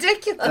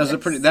ridiculous.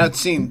 That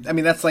scene. I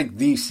mean, that's like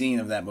the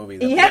scene of that movie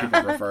that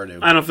people refer to.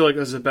 I don't feel like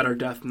there's a better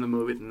death in the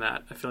movie than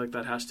that. I feel like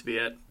that has to be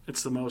it.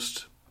 It's the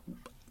most.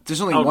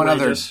 There's only one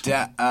other. What's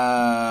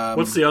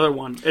the other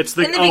one? It's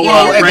the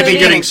Reggie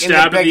getting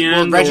stabbed at the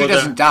end. Well, Reggie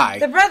doesn't die.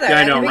 The brother. Yeah,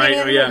 I know, right?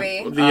 Oh,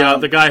 yeah.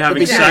 The guy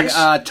having sex.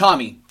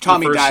 Tommy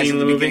dies in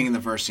the beginning of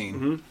the first scene.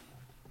 Mm-hmm.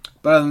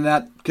 But other than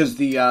that, because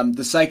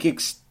the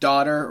psychic's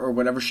daughter or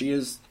whatever she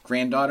is,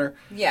 granddaughter.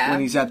 Yeah.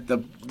 When he's at the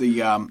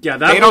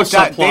that whole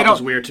subplot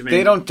was weird to me.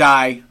 They don't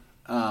die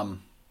in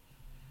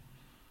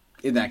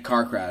that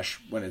car crash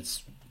when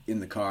it's in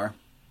the car.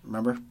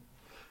 Remember?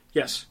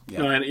 Yes.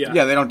 Yeah. No,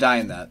 yeah, they don't die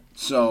in that.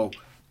 So,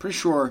 pretty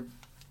sure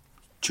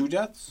 2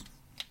 deaths?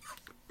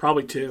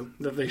 Probably 2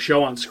 that they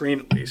show on screen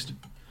at least.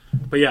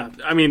 But yeah,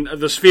 I mean,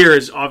 the Sphere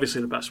is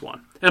obviously the best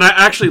one. And I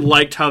actually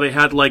liked how they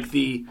had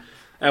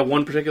at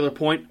one particular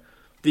point,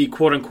 the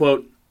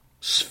quote-unquote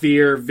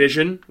sphere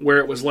vision, where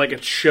it was like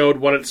it showed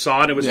what it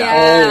saw and it was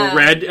all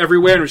red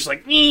everywhere and it was just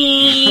like,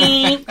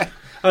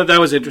 that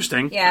was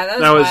interesting. Yeah,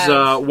 that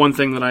was one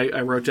thing that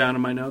I wrote down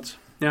in my notes.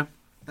 Yeah.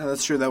 No,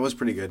 that's true. That was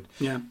pretty good.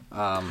 Yeah.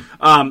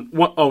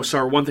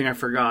 One thing I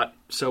forgot.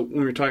 So when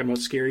we were talking about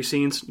scary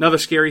scenes, another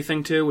scary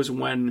thing too was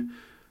when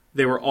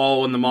they were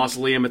all in the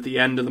mausoleum at the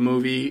end of the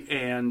movie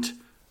and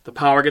the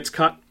power gets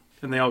cut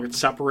and they all get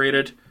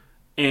separated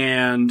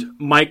and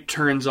Mike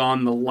turns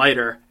on the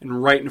lighter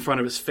and right in front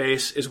of his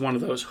face is one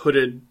of those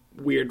hooded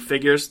weird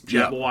figures,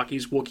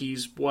 Jabberwockies,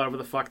 Wookiees, whatever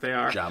the fuck they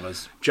are.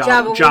 Jawas.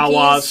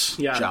 Jawas.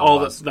 Yeah. Jawas. All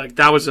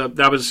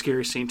that was a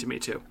scary scene to me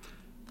too.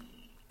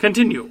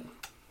 Continue.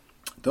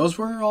 Those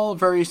were all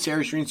very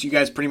scary screens. You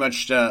guys pretty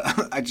much,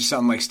 I just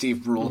sound like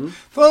Steve Brule.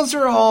 Mm-hmm. Those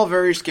are all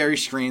very scary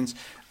screens.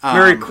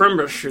 Merry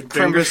Crimbus, you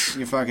Crimbus,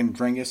 you fucking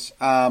Dringus.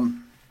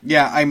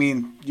 Yeah, I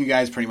mean, you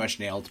guys pretty much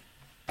nailed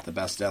the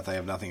best death. I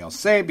have nothing else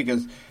to say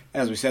because,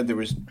 as we said, there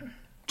was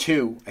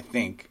 2, I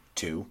think.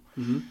 2.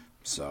 Mm-hmm.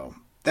 So,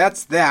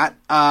 that's that.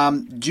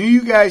 Do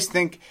you guys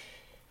think,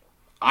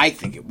 I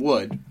think it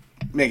would,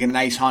 make a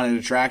nice haunted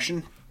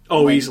attraction?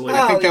 Oh, easily.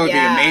 I think that would be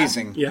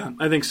amazing. Yeah,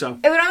 I think so.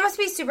 It would almost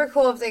be super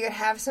cool if they could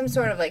have some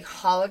sort of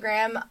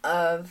hologram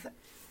of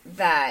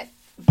that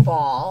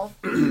ball.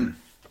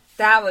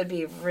 That would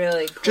be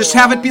really cool. Just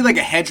have it be like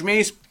a hedge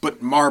maze,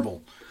 but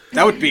marble.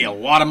 That would be a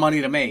lot of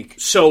money to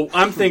make. So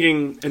I'm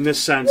thinking in this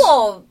sense.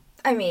 Well,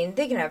 I mean,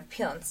 they can have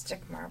peel and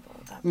stick marble.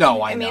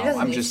 No, I know.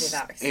 I'm just.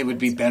 It would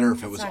be better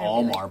if it was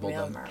all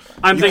marble.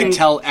 I'm thinking, you can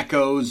tell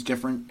echoes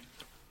different.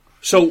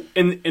 So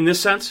in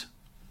this sense.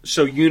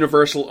 So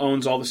Universal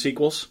owns all the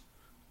sequels,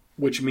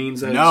 which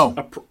means that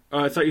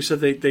I thought you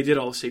said they did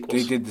all the sequels.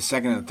 They did the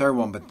second and the third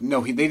one, but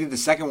no, they did the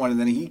second one, and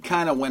then he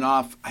kind of went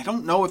off. I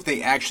don't know if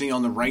they actually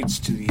own the rights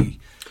to the...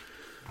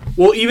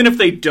 Well, even if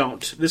they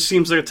don't, this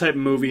seems like a type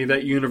of movie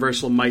that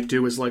Universal might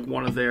do as like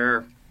one of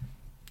their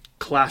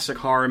classic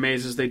horror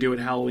mazes they do at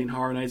Halloween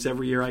Horror Nights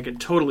every year. I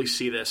could totally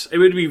see this. It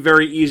would be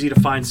very easy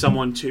to find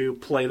someone to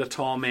play the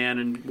tall man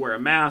and wear a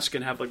mask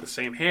and have like the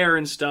same hair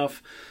and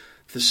stuff.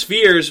 The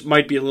spheres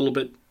might be a little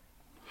bit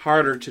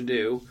harder to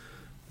do,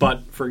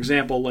 but for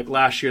example, like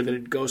last year they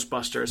did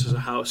Ghostbusters as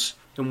a house,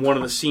 and one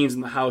of the scenes in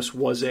the house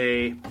was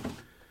a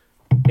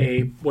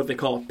what they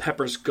call a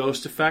Pepper's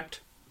Ghost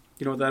effect.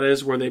 You know what that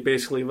is? Where they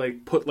basically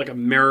like put like a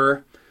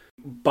mirror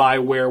by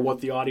where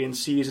what the audience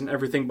sees, and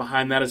everything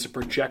behind that is a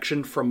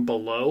projection from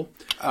below.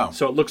 Oh.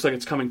 So it looks like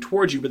it's coming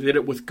towards you, but they did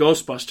it with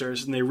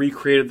Ghostbusters, and they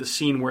recreated the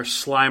scene where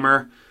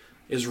Slimer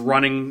is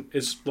rushing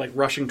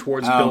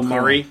towards Bill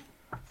Murray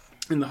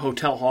in the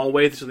hotel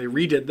hallway, so they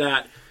redid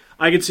that.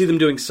 I could see them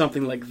doing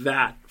something like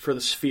that for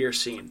the Sphere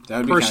scene. That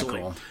would be kind of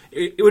cool.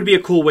 It would be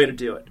a cool way to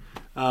do it.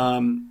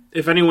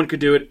 If anyone could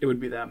do it, it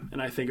would be them,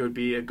 and I think it would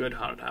be a good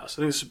haunted house.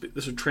 I think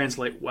this would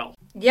translate well.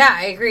 Yeah,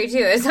 I agree too.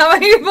 Is that why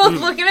you're both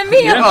looking at me?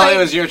 It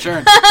was your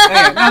turn.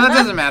 Anyway, no, that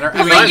doesn't matter.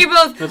 I mean, you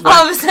both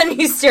all of a sudden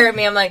you stare at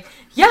me. I'm like,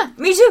 yeah,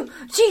 me too.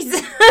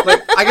 Jeez.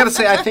 I gotta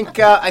say, I think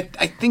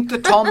the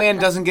tall man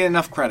doesn't get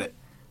enough credit.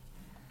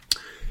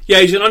 Yeah,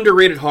 he's an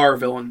underrated horror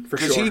villain for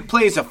sure. Because he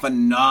plays a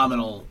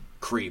phenomenal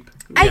creep.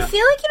 I feel like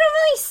you don't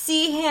really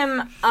see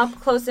him up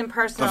close and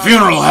personal. The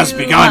funeral has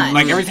begun.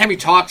 Like every time he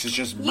talks, it's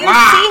just you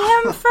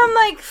see him from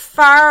like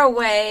far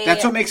away.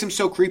 That's what makes him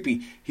so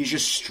creepy. He's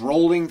just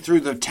strolling through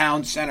the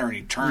town center, and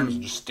he turns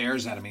and just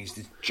stares at him. He's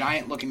this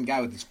giant-looking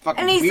guy with this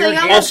fucking weird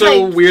hair.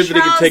 Also weird that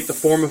he could take the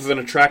form of an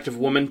attractive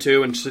woman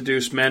too and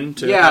seduce men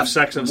to have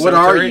sex in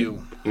cemetery.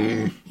 What are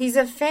you? He's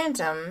a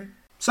phantom.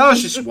 So I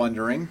was just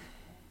wondering,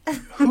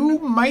 who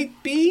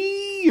might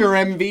be your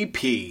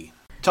MVP?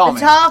 Tall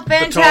man. Tall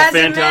Phantasm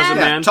Man.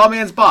 Yeah, tall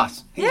man's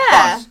boss. He's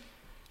boss.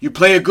 You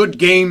play a good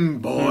game,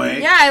 boy.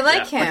 Yeah, I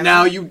like him. But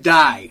now you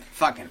die.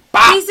 Fucking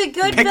bop. He's a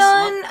good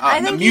villain. I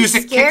think the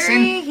music he's scary.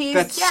 kicks in.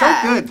 That's so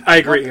good. I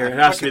agree here. It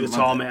has to be the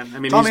tall man. I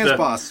mean, tall he's man's the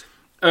boss.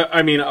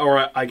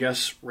 Or I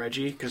guess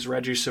Reggie, because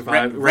Reggie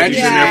survived. Reggie's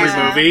in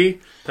every movie.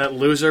 That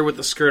loser with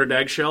the skirted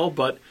eggshell,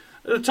 but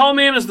the tall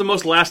man is the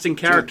most lasting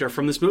character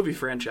from this movie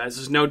franchise.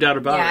 There's no doubt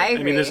about it.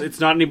 I mean, it's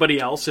not anybody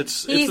else.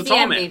 It's the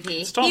tall man.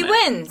 MVP. It's tall he man.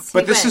 wins.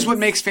 But this is what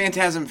makes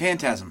Phantasm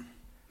Phantasm.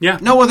 Yeah.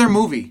 No other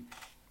movie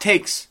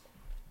takes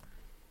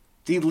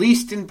the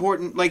least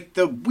important, like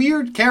the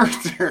weird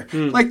character,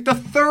 like the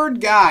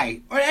third guy,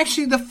 or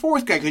actually the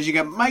fourth guy, because you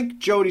got Mike,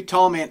 Jody,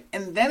 Tallman,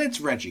 and then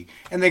it's Reggie.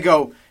 And they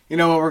go, you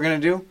know what we're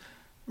going to do?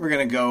 We're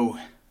going to go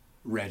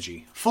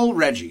Reggie. Full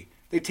Reggie.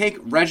 They take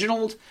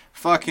Reginald,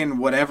 fucking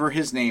whatever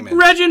his name is.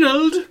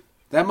 Reginald!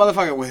 That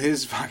motherfucker with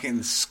his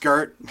fucking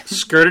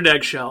Skirted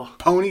eggshell.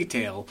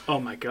 Ponytail. Oh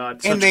my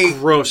god, such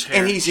gross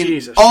hair. And he's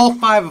Jesus. in all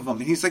 5 of them.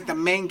 And he's like the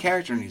main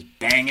character, and he's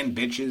banging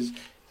bitches.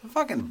 The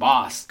fucking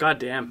boss. God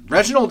damn.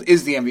 Reginald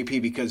is the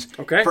MVP because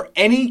Okay. for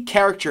any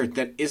character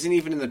that isn't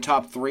even in the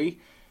top 3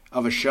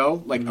 of a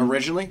show, like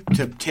originally,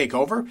 to take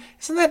over,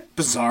 isn't that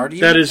bizarre to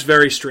you? That is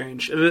very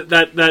strange.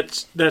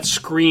 That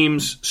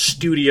screams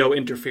studio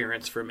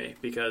interference for me,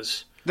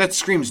 because... That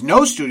screams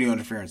no studio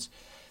interference.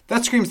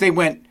 That screams they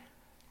went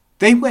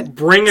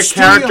bring a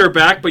character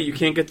back, but you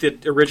can't get the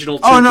original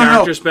 2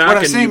 characters back. What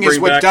I'm saying is,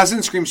 what back...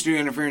 doesn't scream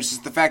studio interference is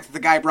the fact that the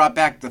guy brought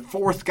back the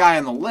 4th guy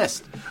on the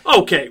list.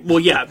 Okay,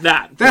 well, yeah,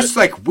 that's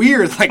like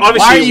weird. Like, obviously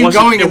why are you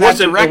going in that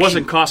direction? It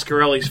wasn't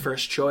Coscarelli's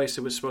first choice.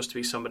 It was supposed to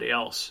be somebody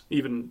else,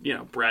 even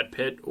Brad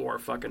Pitt or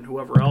fucking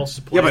whoever else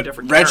playing a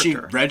different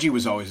character. Reggie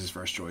was always his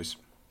first choice.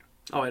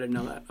 Oh, I didn't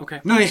know that. Okay.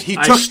 No,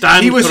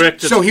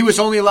 he was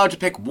only allowed to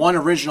pick one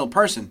original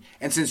person,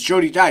 and since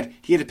Jody died,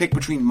 he had to pick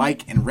between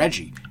Mike and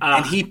Reggie,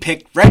 and he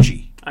picked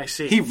Reggie. I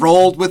see. He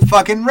rolled with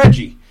fucking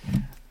Reggie.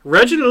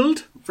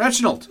 Reginald.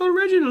 Oh,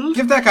 Reginald.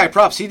 Give that guy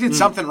props. He did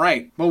something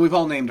right. Well, we've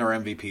all named our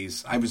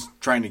MVPs. I was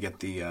trying to get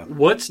the...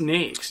 What's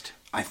next?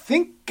 I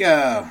think...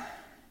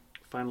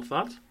 Final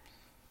thoughts?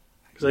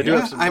 Because I do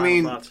have some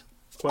final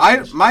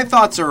thoughts. My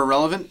thoughts are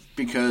irrelevant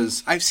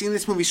because I've seen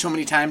this movie so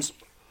many times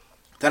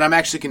that I'm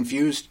actually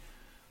confused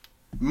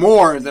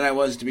more than I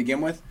was to begin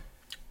with.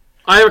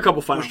 I have a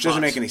couple final thoughts. Which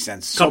doesn't make any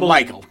sense. So,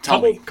 Michael,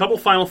 tell me. Couple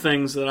final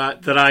things that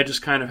I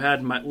just kind of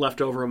had left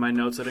over in my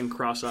notes I didn't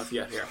cross off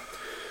yet here.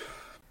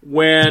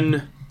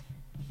 When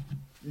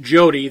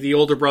Jody, the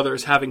older brother,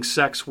 is having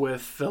sex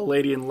with the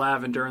lady in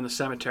lavender in the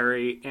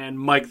cemetery, and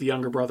Mike, the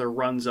younger brother,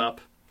 runs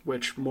up,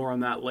 which more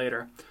on that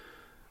later.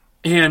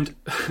 And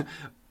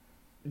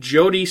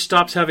Jody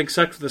stops having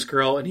sex with this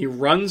girl, and he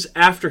runs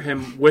after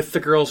him with the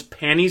girl's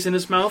panties in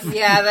his mouth.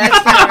 Yeah, that's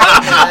kind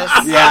of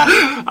ridiculous.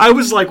 Yeah. I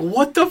was like,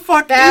 what the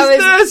fuck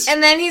this?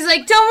 And then he's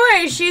like, don't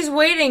worry, she's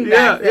waiting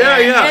back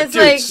there. Yeah. And it's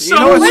Dude, like,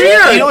 so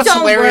weird. You know what's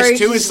hilarious,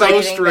 too? Is so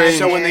strange.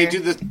 So when they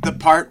do the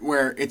part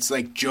where it's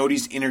like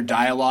Jody's inner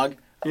dialogue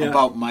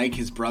about Mike,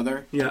 his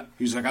brother. Yeah.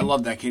 He's like, I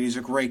love that kid. He's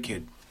a great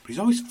kid. But he's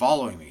always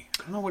following me.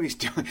 I don't know what he's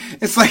doing.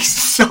 It's like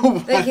so...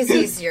 Because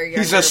he's your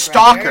younger He's a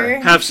stalker. brother.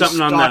 Have something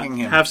on that. Him.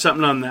 Have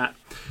something on that.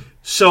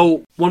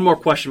 So, one more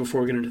question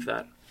before we get into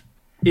that.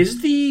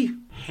 Is the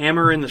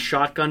hammer in the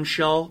shotgun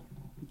shell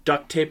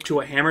duct taped to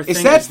a hammer thing?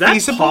 Is that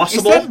feasible?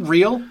 possible? Is that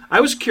real?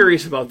 I was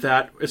curious about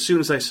that as soon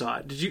as I saw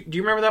it. Do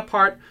you remember that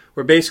part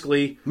where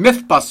basically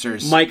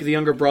Mythbusters. Mike, the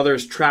younger brother,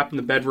 is trapped in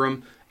the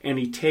bedroom and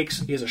he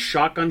has a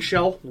shotgun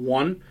shell,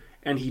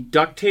 and he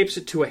duct tapes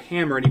it to a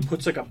hammer and he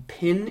puts like a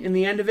pin in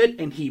the end of it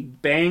and he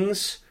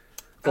bangs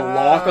the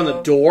lock on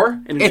the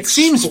door, and it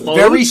seems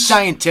very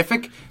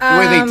scientific the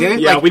way they did it.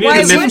 Yeah, like, we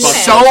need the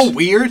It's so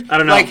weird. I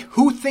don't know. Like,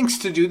 who thinks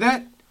to do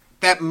that?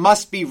 That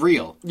must be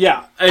real.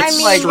 Yeah, it's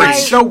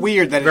it's so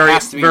weird that it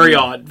has to be very real.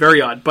 odd,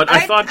 very odd. But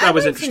I thought that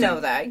was interesting. To know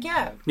that,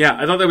 yeah. Yeah,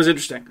 I thought that was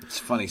interesting. It's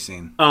a funny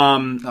scene.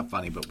 Not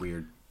funny, but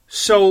weird.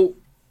 So,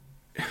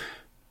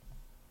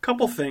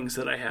 couple things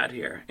that I had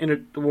here,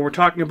 when we're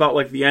talking about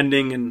like the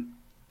ending and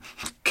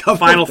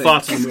final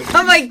thoughts on the movie.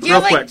 I'm like, do you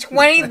have like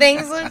 20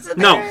 things listed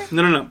there?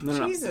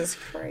 No. Jesus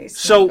Christ.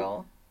 So,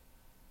 Michael.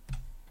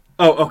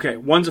 okay.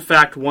 One's a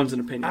fact, one's an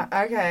opinion.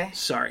 Okay.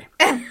 Sorry.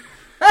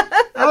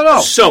 Oh no.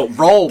 So,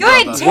 roll. Go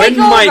ahead, take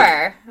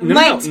over.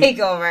 Mike, take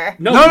over.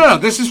 No.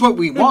 This is what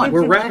we want.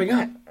 We're wrapping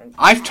up.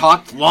 I've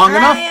talked long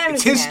enough.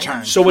 It's his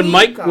turn. So when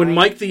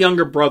Mike, the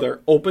younger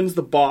brother, opens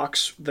the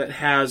box that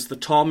has the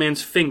tall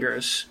man's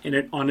fingers in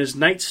it on his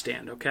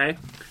nightstand, okay?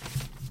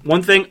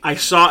 One thing I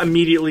saw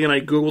immediately, and I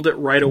Googled it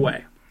right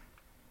away.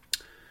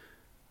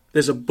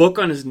 There's a book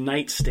on his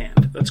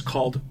nightstand that's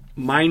called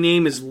My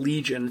Name is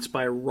Legion. It's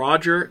by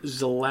Roger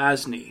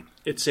Zelazny.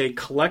 It's a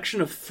collection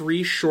of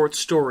 3 short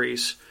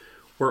stories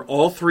where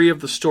all 3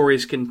 of the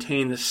stories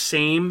contain the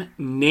same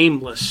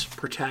nameless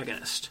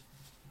protagonist.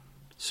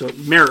 So it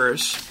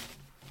mirrors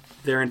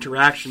their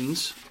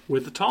interactions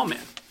with the tall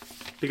man.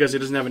 Because he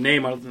doesn't have a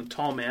name other than the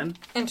tall man.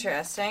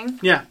 Interesting.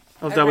 Yeah.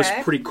 That was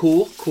pretty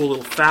cool. Cool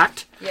little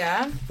fact.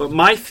 Yeah. But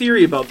my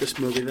theory about this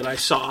movie that I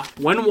saw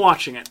when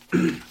watching it,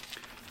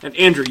 and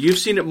Andrew, you've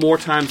seen it more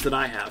times than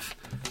I have.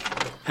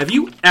 Have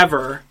you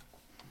ever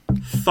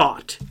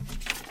thought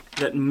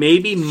that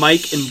maybe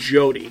Mike and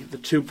Jody, the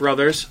 2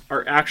 brothers,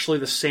 are actually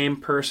the same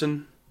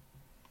person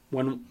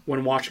when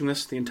watching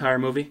this, the entire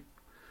movie?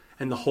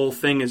 And the whole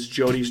thing is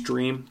Jody's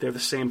dream? They're the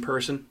same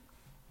person?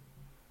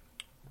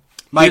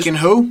 Mike and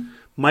who?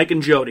 Mike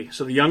and Jody.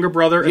 So the younger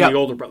brother and the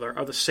older brother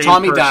are the same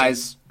Tommy person.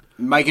 dies.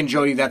 Mike and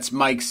Jody, that's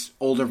Mike's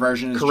older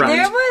version.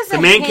 Correct. The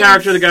main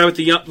character, the guy with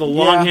the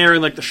long hair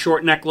and like the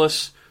short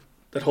necklace,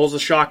 that holds a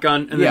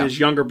shotgun, and Yeah. then his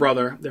younger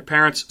brother. Their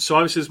parents. So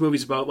obviously, this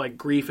movie's about like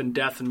grief and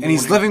death and And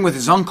he's mourning. living with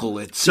his uncle,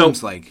 it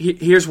seems like.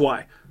 Here's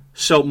why.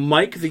 So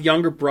Mike, the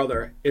younger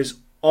brother, is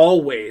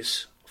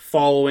always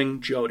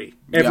following Jody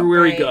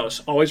everywhere he Right.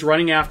 goes. Always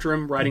running after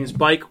him, riding his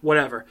bike,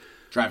 whatever.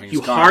 Driving his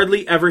You car.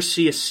 hardly ever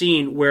see a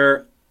scene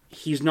where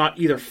he's not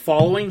either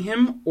following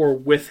him or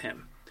with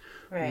him.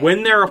 Right.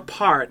 When they're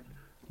apart,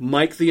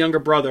 Mike, the younger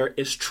brother,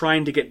 is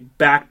trying to get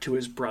back to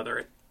his brother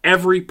at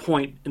every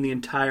point in the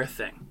entire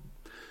thing.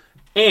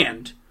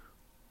 And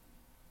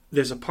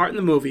there's a part in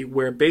the movie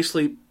where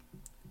basically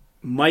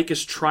Mike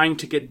is trying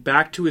to get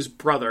back to his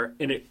brother,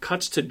 and it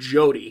cuts to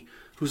Jody,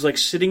 who's like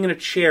sitting in a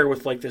chair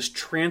with like this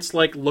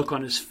trance-like look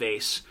on his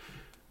face.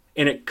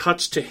 And it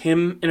cuts to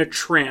him in a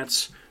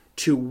trance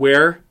to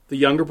where the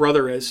younger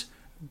brother is,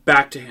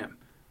 back to him.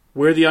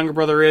 Where the younger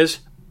brother is,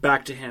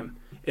 back to him.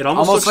 It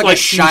almost looks like like a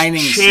Shining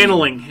he's scene.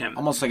 channeling him.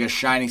 Almost like a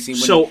Shining scene.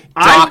 When So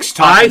Doc's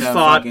I talking to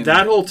thought fucking-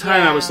 that whole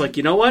time I was Yeah. like,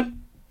 you know what?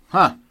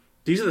 Huh.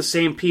 These are the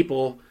same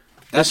people.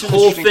 That's This an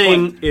whole interesting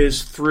thing point.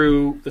 is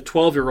through the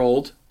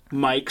 12-year-old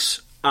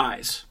Mike's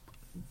eyes.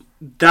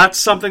 That's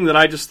something that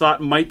I just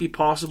thought might be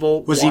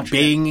possible. Was he watching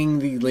it. banging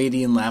the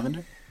lady in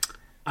lavender?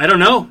 I don't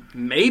know.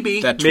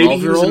 Maybe. That Maybe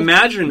he was 12-year-old?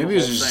 imagining Maybe the he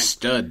was whole just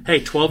a thing. stud. Hey,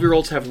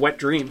 12-year-olds have wet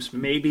dreams.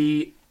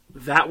 Maybe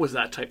that was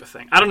that type of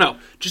thing. I don't know.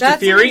 Just That's a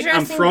theory. an I'm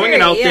interesting throwing it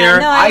theory. out Yeah, there.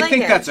 no, I like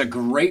think it. that's a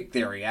great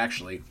theory,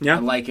 actually. Yeah. I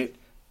like it.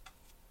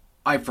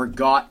 I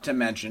forgot to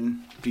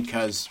mention,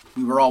 because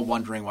we were all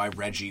wondering why is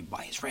Reggie?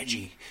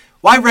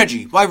 Why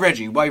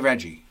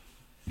Reggie?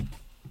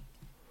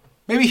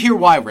 Maybe hear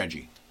why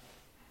Reggie.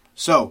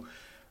 So,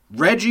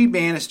 Reggie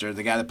Bannister,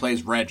 the guy that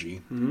plays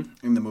Reggie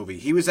in the movie,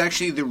 he was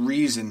actually the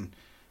reason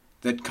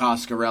that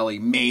Coscarelli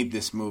made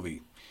this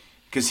movie.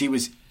 Because he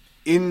was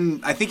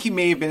I think he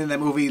may have been in that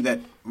movie that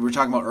we were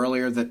talking about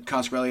earlier that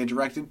Coscarelli had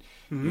directed.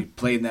 He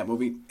played in that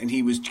movie. And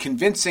he was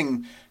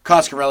convincing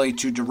Coscarelli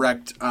to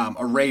direct a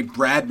Ray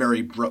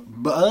Bradbury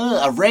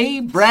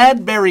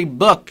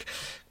book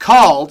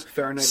called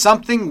Fahrenheit.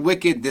 Something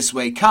Wicked This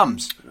Way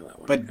Comes.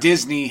 But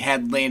Disney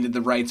had landed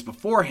the rights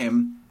before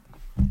him.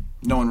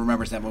 No one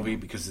remembers that movie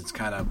because it's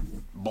kind of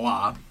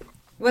blah.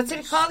 What's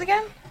it called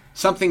again?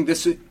 Something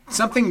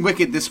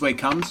Wicked This Way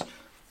Comes.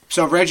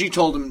 So Reggie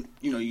told him,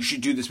 you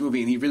should do this movie,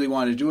 and he really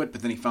wanted to do it,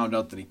 but then he found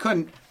out that he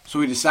couldn't, so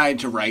he decided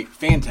to write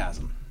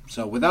Phantasm.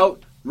 So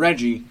without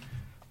Reggie,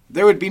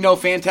 there would be no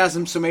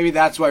Phantasm, so maybe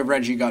that's why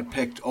Reggie got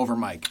picked over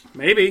Mike.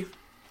 Maybe.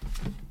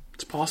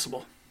 It's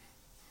possible.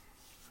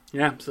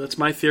 Yeah, so that's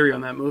my theory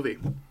on that movie.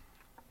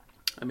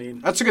 I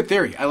mean, That's a good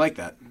theory. I like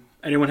that.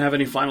 anyone have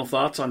any final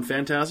thoughts on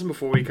Phantasm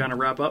before we kind of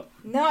wrap up?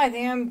 No, I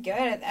think I'm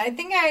good. I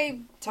think I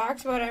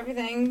talked about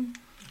everything.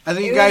 I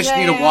think you It guys was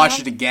need a, to watch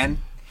it again.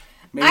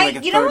 Maybe like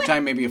a you know third what?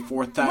 time, maybe a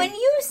fourth time. When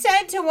you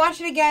said to watch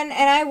it again,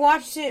 and I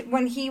watched it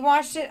when he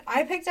watched it,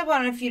 I picked up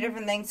on a few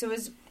different things. So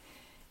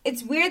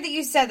it's weird that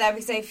you said that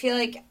because I feel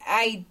like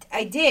I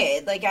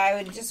did. Like I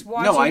would just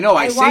watch. No, it. I know.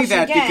 I say watched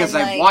that it again, because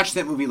I've like- watched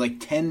that movie like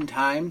 10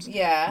 times,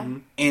 Yeah.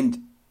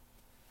 and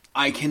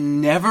I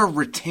can never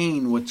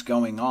retain what's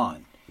going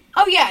on.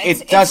 Oh yeah.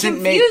 It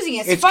doesn't make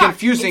confusing. it's fuck.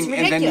 confusing, It's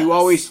and then you ridiculous.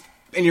 always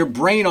and your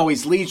brain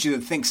always leads you to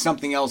think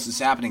something else is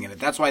happening in it.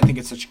 That's why I think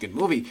it's such a good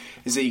movie,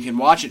 is that you can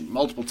watch it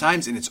multiple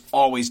times and it's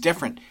always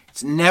different.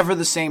 It's never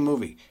the same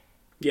movie.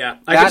 Yeah,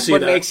 I can That's see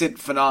what that. makes it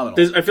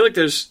phenomenal. I feel like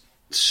there's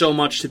so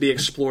much to be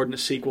explored in a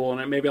sequel,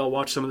 and maybe I'll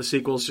watch some of the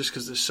sequels just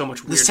because there's so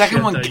much weird The second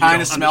shit one that you kind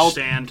don't of smelled,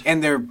 understand.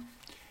 and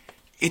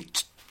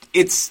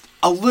it's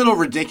a little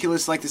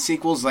ridiculous, like the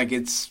sequels. Like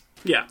it's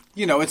Yeah,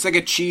 it's like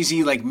a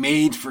cheesy, like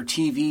made for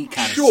TV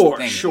kind sure, of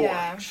thing. sure,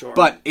 Yeah. sure.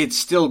 But it's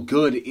still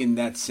good in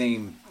that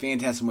same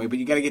Phantasm way. But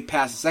you got to get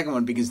past the second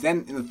one, because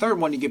then in the third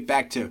one you get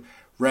back to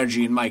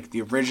Reggie and Mike,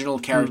 the original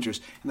characters,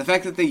 and the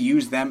fact that they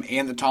use them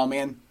and the Tall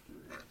Man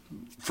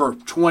for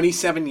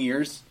 27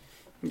 years,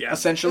 yeah,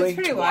 essentially.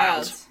 That's pretty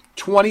wild.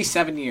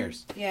 27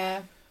 years.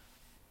 Yeah.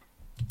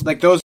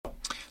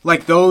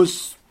 Like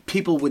those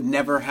people would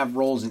never have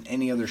roles in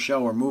any other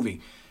show or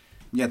movie,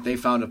 yet they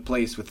found a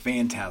place with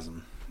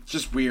Phantasm. It's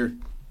just weird.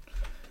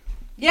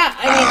 Yeah,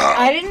 I mean,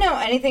 I didn't know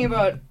anything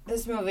about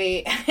this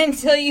movie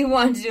until you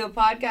wanted to do a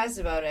podcast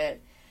about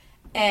it.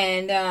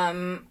 And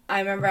I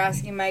remember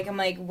asking Mike, I'm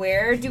like,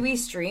 where do we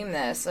stream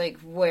this? Like,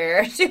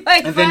 where do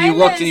I And then you find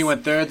looked this? and you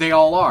went, there they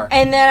all are.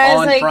 And then I all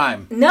was on like,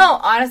 Prime. no,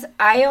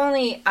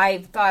 honestly, I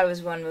thought it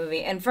was one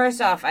movie. And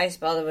first off, I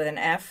spelled it with an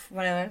F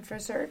when I went for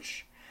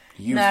search.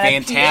 You Not a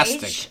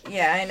fantastic. PH.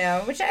 Yeah, I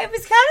know. Which I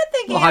was kind of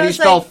thinking. Well, how I do you was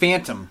spell like,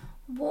 Phantom?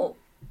 well,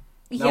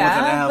 with an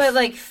yeah, F. but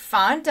like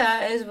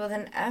Fanta is with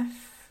an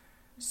F.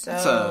 So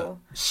It's a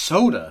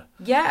soda.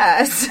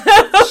 yes.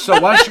 So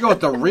why don't you go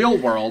with the real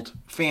world,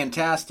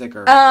 Fantastic,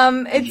 or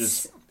it's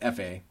just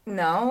F-A?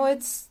 no,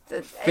 it's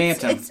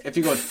Phantom. It's If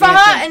you go with Fa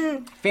Phantom,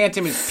 and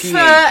Phantom is Fa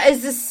P-A.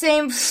 is the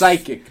same.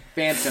 Psychic.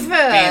 Phantom. Fa.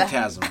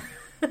 Phantasm.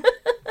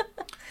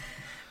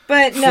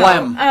 But no,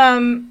 Phlegm.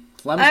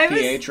 Phlegm's I was-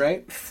 P-H,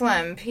 right?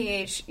 phlegm,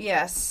 PH,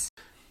 yes.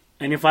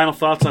 Any final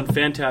thoughts on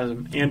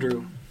Phantasm,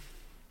 Andrew?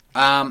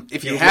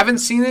 If you haven't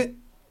seen it,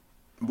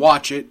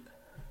 watch it.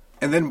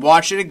 and then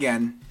watch it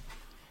again,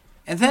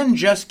 and then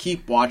just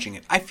keep watching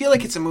it. I feel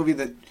like it's a movie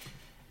that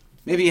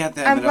maybe you have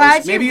to have ADD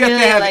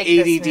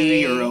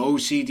or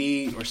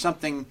OCD or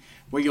something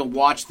where you'll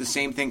watch the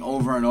same thing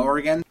over and over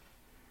again.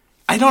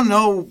 I don't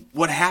know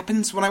what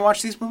happens when I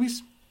watch these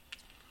movies,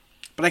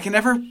 but I can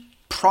never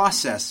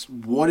process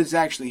what is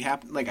actually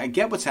happening. Like, I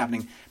get what's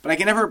happening, but I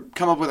can never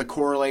come up with a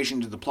correlation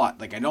to the plot.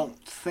 Like, I don't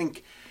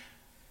think...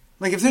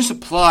 Like, if there's a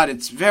plot,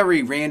 it's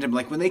very random.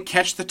 Like, when they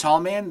catch the tall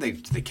man, they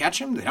catch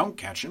him? They don't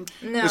catch him.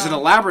 No. There's an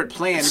elaborate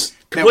plan it's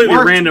completely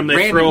random.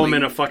 They throw him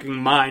in a fucking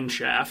mine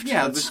shaft.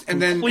 Yeah,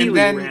 and then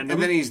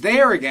he's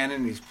there again,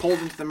 and he's pulled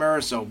into the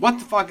mirror, so what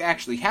the fuck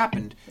actually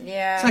happened?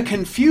 Yeah. It's a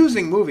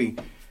confusing movie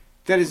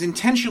that is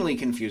intentionally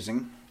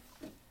confusing,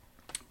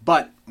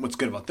 but what's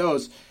good about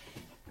those...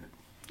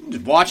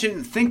 Just watch it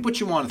and think what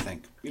you want to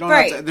think. You don't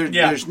have to,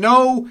 there's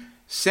no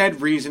said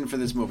reason for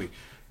this movie.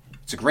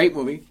 It's a great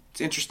movie.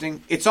 It's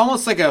interesting. It's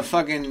almost like a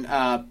fucking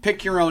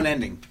pick your own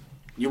ending.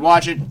 You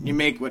watch it, you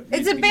make what...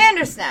 It's a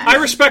Bandersnatch. I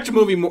respect a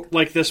movie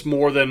like this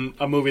more than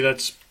a movie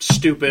that's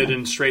stupid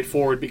and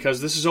straightforward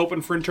because this is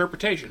open for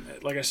interpretation.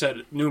 Like I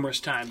said numerous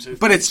times.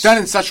 But it's done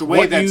in such a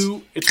way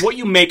that... It's what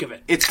you make of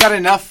it. It's got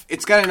enough...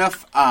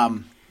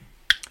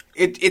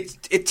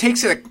 It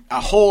takes it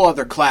a whole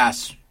other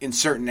class in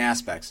certain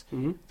aspects.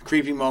 Mm-hmm.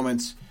 Creepy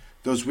moments,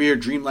 those weird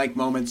dreamlike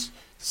moments,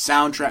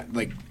 soundtrack,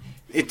 like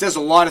it does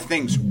a lot of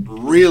things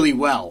really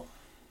well.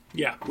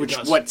 Yeah, which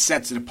what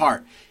sets it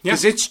apart.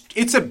 Because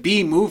it's a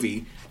B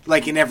movie,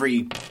 like in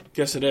every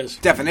it is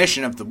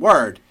definition of the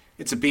word.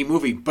 It's a B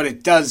movie, but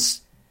it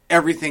does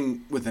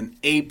everything with an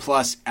A+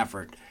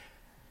 effort.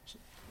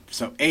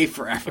 So A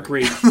for effort.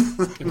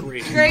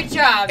 Agreed. Great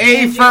job.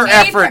 A for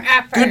effort.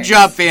 Good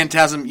job,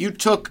 Phantasm. You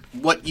took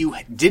what you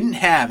didn't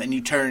have and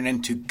you turned it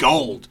into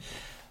gold.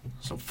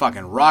 So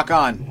fucking rock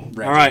on,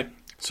 Reggie. All right.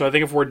 So I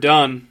think if we're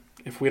done,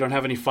 if we don't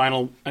have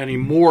any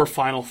more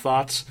final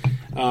thoughts,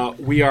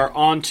 we are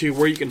on to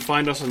where you can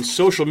find us on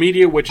social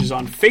media, which is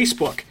on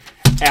Facebook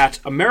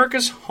at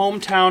America's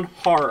Hometown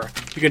Horror.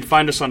 You can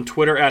find us on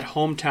Twitter at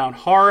Hometown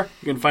Horror.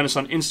 You can find us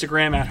on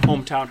Instagram at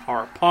Hometown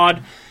Horror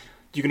Pod.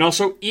 You can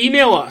also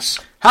email us.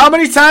 How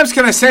many times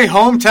can I say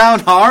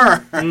hometown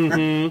horror?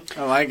 Mm-hmm.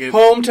 I like it.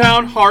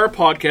 Hometown Horror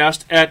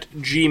Podcast at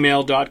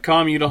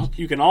gmail.com.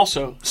 You can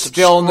also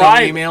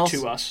subscribe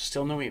to us.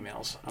 Still no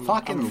emails.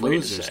 Fucking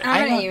losers.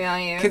 I'm going to email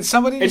you. Can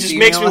somebody It just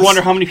makes me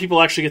wonder how many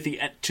people actually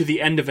get to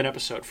the end of an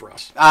episode for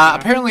us.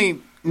 Apparently...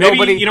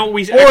 Nobody,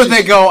 maybe,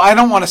 they go, I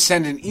don't want to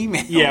send an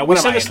email. Yeah, we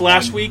said this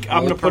last week.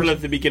 I'm going to put it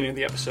at the beginning of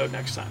the episode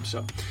next time.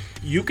 So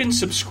you can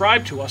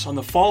subscribe to us on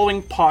the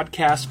following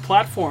podcast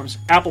platforms: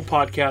 Apple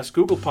Podcasts,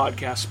 Google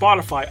Podcasts,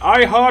 Spotify,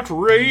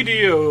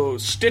 iHeartRadio,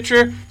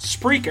 Stitcher,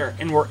 Spreaker,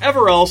 and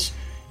wherever else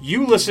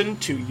you listen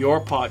to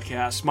your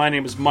podcast. My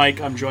name is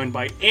Mike. I'm joined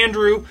by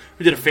Andrew,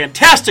 who did a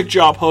fantastic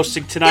job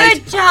hosting tonight.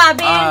 Good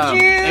job,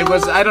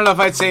 Andrew. I don't know if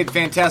I'd say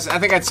fantastic. I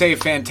think I'd say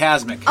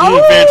phantasmic.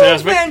 Oh,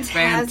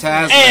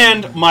 fantastic.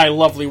 And my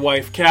lovely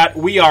wife, Kat.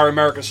 We are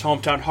America's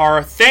Hometown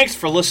Horror. Thanks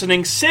for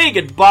listening. Say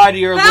goodbye to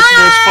your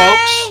listeners,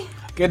 folks.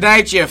 Good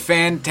night, you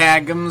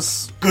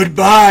phantasms.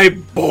 Goodbye,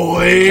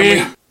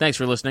 boy. Thanks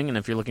for listening, and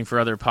if you're looking for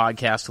other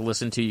podcasts to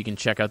listen to, you can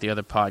check out the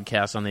other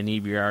podcasts on the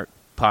Inebriart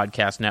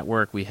Podcast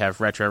Network. We have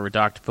Retro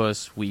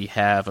Redoctopus, we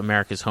have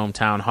America's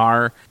Hometown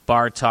Horror,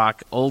 Bar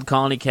Talk, Old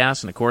Colony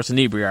Cast, and of course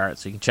Inebriart.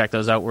 So you can check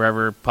those out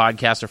wherever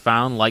podcasts are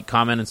found. Like,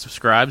 comment, and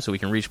subscribe so we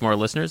can reach more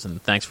listeners, and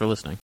thanks for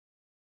listening.